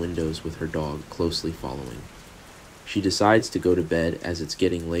doors and windows with her dog closely following. She decides to go to bed as it's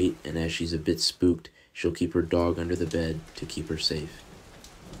getting late, and as she's a bit spooked, she'll keep her dog under the bed to keep her safe.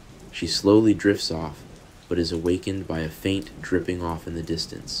 She slowly drifts off, but is awakened by a faint dripping off in the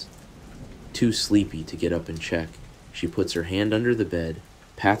distance. Too sleepy to get up and check, she puts her hand under the bed,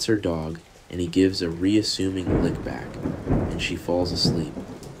 pats her dog, and he gives a reassuming lick back, and she falls asleep.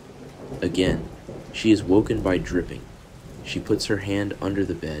 Again, she is woken by dripping. She puts her hand under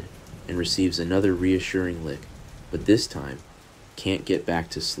the bed and receives another reassuring lick, but this time can't get back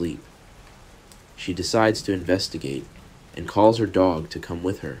to sleep. She decides to investigate and calls her dog to come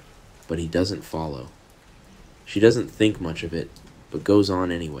with her, but he doesn't follow. She doesn't think much of it, but goes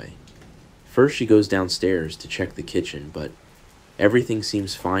on anyway. First she goes downstairs to check the kitchen, but everything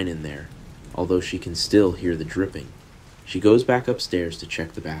seems fine in there, although she can still hear the dripping. She goes back upstairs to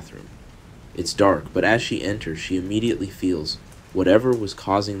check the bathroom. It's dark, but as she enters, she immediately feels whatever was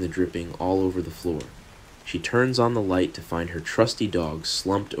causing the dripping all over the floor. She turns on the light to find her trusty dog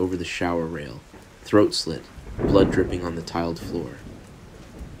slumped over the shower rail, throat slit, blood dripping on the tiled floor.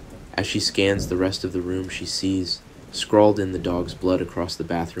 As she scans the rest of the room, she sees, scrawled in the dog's blood across the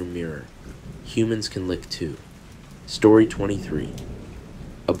bathroom mirror, "Humans can lick too." Story 23.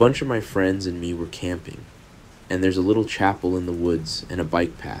 A bunch of my friends and me were camping, and there's a little chapel in the woods and a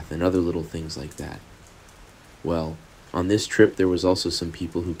bike path and other little things like that. Well, on this trip there was also some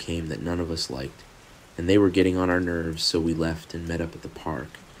people who came that none of us liked, and they were getting on our nerves, so we left and met up at the park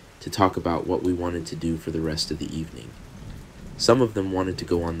to talk about what we wanted to do for the rest of the evening. Some of them wanted to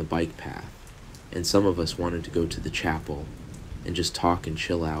go on the bike path, and some of us wanted to go to the chapel and just talk and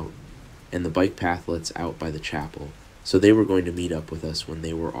chill out, and the bike path lets out by the chapel, so they were going to meet up with us when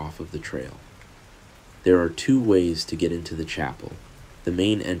they were off of the trail. There are two ways to get into the chapel. The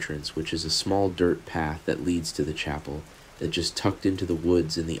main entrance, which is a small dirt path that leads to the chapel, that just tucked into the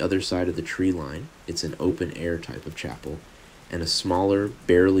woods in the other side of the tree line. It's an open air type of chapel, and a smaller,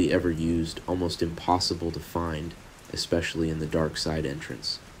 barely ever used, almost impossible to find, especially in the dark side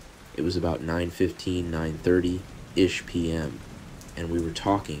entrance. It was about 9:15, 9:30-ish p.m., and we were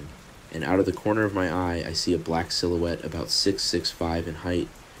talking, and out of the corner of my eye I see a black silhouette about 6'5" in height,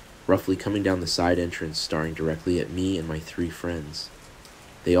 roughly coming down the side entrance, staring directly at me and my three friends.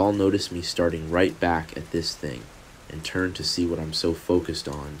 They all notice me starting right back at this thing, and turn to see what I'm so focused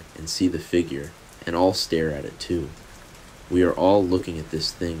on, and see the figure, and all stare at it too. We are all looking at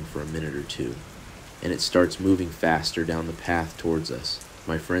this thing for a minute or two, and it starts moving faster down the path towards us.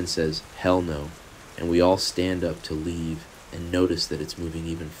 My friend says, "Hell no," and we all stand up to leave and notice that it's moving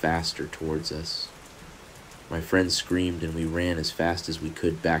even faster towards us. My friend screamed and we ran as fast as we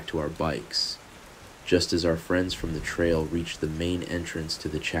could back to our bikes. Just as our friends from the trail reached the main entrance to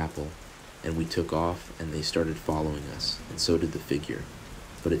the chapel, and we took off and they started following us, and so did the figure.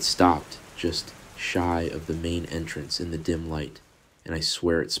 But it stopped just shy of the main entrance in the dim light, and I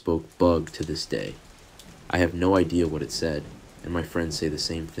swear it spoke bug to this day. I have no idea what it said, and my friends say the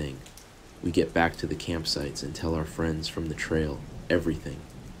same thing. We get back to the campsites and tell our friends from the trail everything,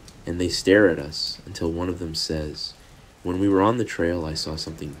 and they stare at us until one of them says, "When we were on the trail, I saw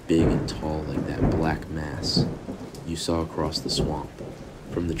something big and tall like that black mass you saw across the swamp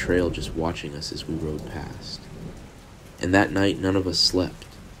from the trail just watching us as we rode past." And that night none of us slept,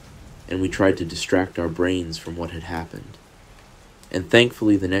 and we tried to distract our brains from what had happened. And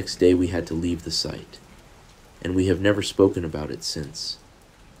thankfully the next day we had to leave the site, and we have never spoken about it since,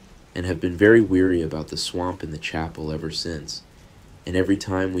 and have been very weary about the swamp and the chapel ever since. And every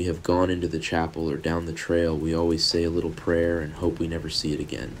time we have gone into the chapel or down the trail, we always say a little prayer and hope we never see it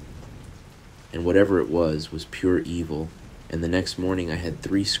again. And whatever it was pure evil, and the next morning I had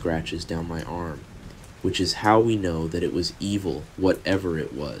 3 scratches down my arm, which is how we know that it was evil, whatever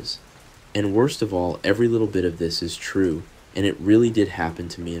it was. And worst of all, every little bit of this is true, and it really did happen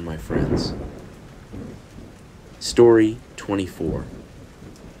to me and my friends. Story 24.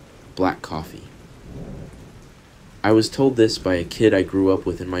 Black coffee. I was told this by a kid I grew up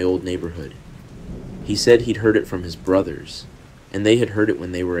with in my old neighborhood. He said he'd heard it from his brothers, and they had heard it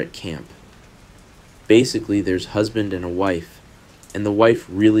when they were at camp. Basically, there's husband and a wife, and the wife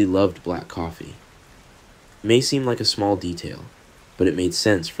really loved black coffee. It may seem like a small detail, but it made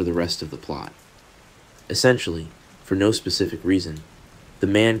sense for the rest of the plot. Essentially, for no specific reason, the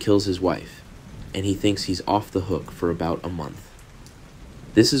man kills his wife, and he thinks he's off the hook for about a month.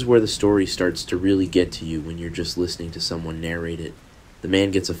 This is where the story starts to really get to you when you're just listening to someone narrate it. The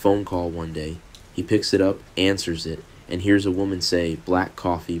man gets a phone call one day. He picks it up, answers it, and hears a woman say, black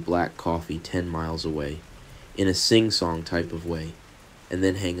coffee, 10 miles away," in a sing-song type of way, and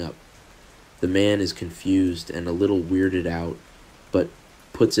then hang up. The man is confused and a little weirded out, but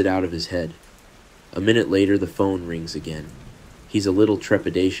puts it out of his head. A minute later, the phone rings again. He's a little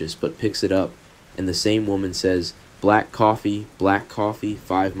trepidatious, but picks it up, and the same woman says, black coffee,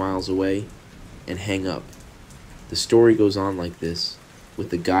 5 miles away, and hang up. The story goes on like this, with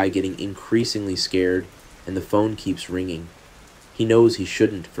the guy getting increasingly scared, and the phone keeps ringing. He knows he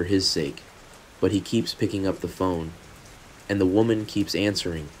shouldn't for his sake, but he keeps picking up the phone, and the woman keeps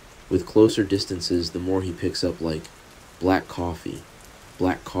answering. With closer distances, the more he picks up, like, black coffee,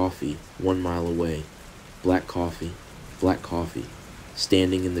 1 mile away, black coffee,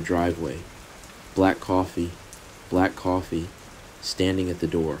 standing in the driveway, black coffee, standing at the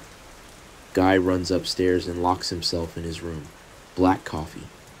door. Guy runs upstairs and locks himself in his room. Black coffee,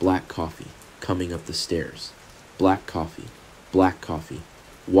 coming up the stairs. Black coffee,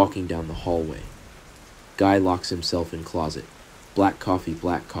 walking down the hallway. Guy locks himself in closet. Black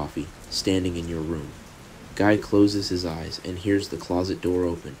coffee, standing in your room. Guy closes his eyes and hears the closet door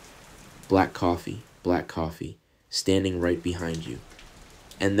open. Black coffee, standing right behind you.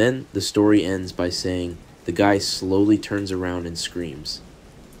 And then the story ends by saying, the guy slowly turns around and screams.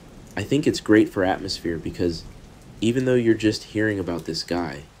 I think it's great for atmosphere because even though you're just hearing about this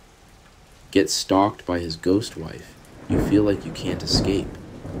guy get stalked by his ghost wife, you feel like you can't escape.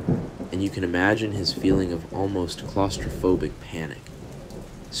 And you can imagine his feeling of almost claustrophobic panic.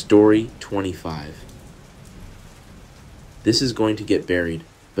 Story 25. This is going to get buried,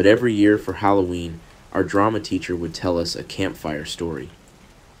 but every year for Halloween, our drama teacher would tell us a campfire story.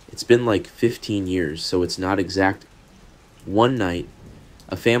 It's been like 15 years, so it's not exact. One night,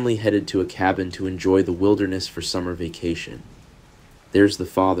 a family headed to a cabin to enjoy the wilderness for summer vacation. There's the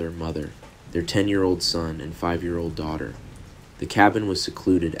father, mother, their 10-year-old son, and 5-year-old daughter. The cabin was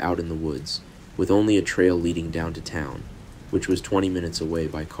secluded out in the woods, with only a trail leading down to town, which was 20 minutes away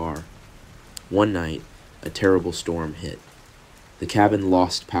by car. One night, a terrible storm hit. The cabin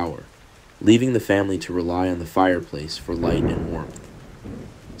lost power, leaving the family to rely on the fireplace for light and warmth.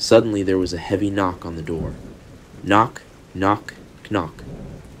 Suddenly there was a heavy knock on the door. Knock, knock, knock.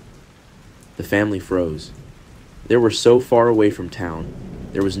 The family froze. They were so far away from town,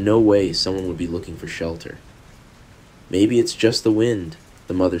 there was no way someone would be looking for shelter. Maybe it's just the wind,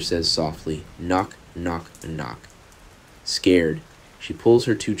 the mother says softly. Knock, knock, knock. Scared, she pulls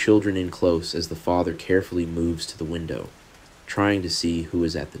her 2 children in close as the father carefully moves to the window, trying to see who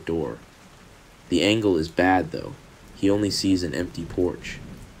is at the door. The angle is bad, though. He only sees an empty porch.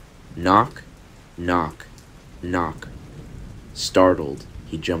 Knock, knock, knock. Startled,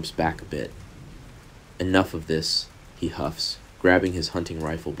 he jumps back a bit. Enough of this, he huffs, grabbing his hunting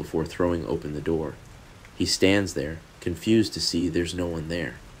rifle before throwing open the door. He stands there, confused to see there's no one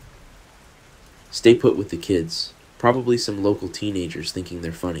there. Stay put with the kids, probably some local teenagers thinking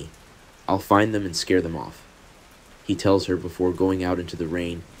they're funny. I'll find them and scare them off, he tells her before going out into the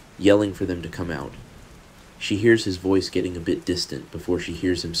rain, yelling for them to come out. She hears his voice getting a bit distant before she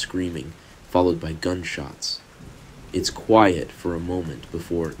hears him screaming, followed by gunshots. It's quiet for a moment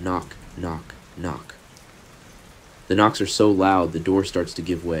before knock, knock, knock. The knocks are so loud the door starts to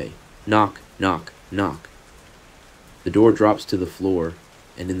give way. Knock, knock, knock. The door drops to the floor,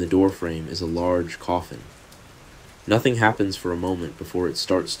 and in the doorframe is a large coffin. Nothing happens for a moment before it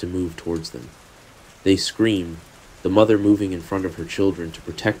starts to move towards them. They scream, the mother moving in front of her children to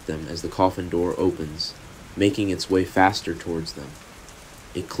protect them as the coffin door opens, making its way faster towards them.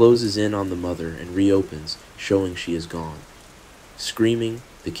 It closes in on the mother and reopens, showing she is gone. Screaming,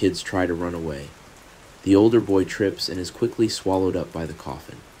 the kids try to run away. The older boy trips and is quickly swallowed up by the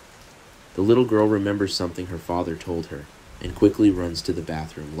coffin. The little girl remembers something her father told her, and quickly runs to the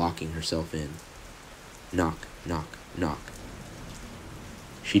bathroom, locking herself in. Knock, knock, knock.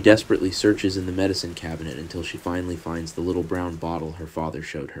 She desperately searches in the medicine cabinet until she finally finds the little brown bottle her father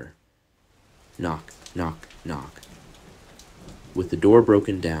showed her. Knock, knock, knock. With the door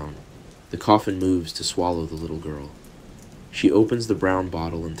broken down, the coffin moves to swallow the little girl. She opens the brown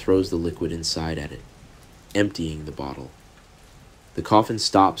bottle and throws the liquid inside at it, emptying the bottle. The coffin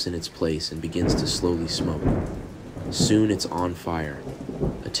stops in its place and begins to slowly smoke. Soon it's on fire,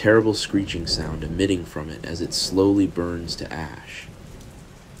 a terrible screeching sound emitting from it as it slowly burns to ash.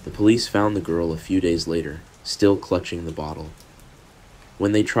 The police found the girl a few days later, still clutching the bottle.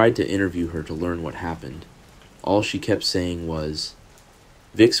 When they tried to interview her to learn what happened, all she kept saying was,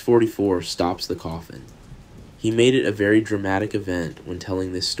 "Vicks 44 stops the coffin." He made it a very dramatic event when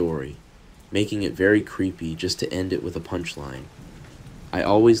telling this story, making it very creepy just to end it with a punchline. I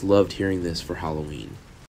always loved hearing this for Halloween.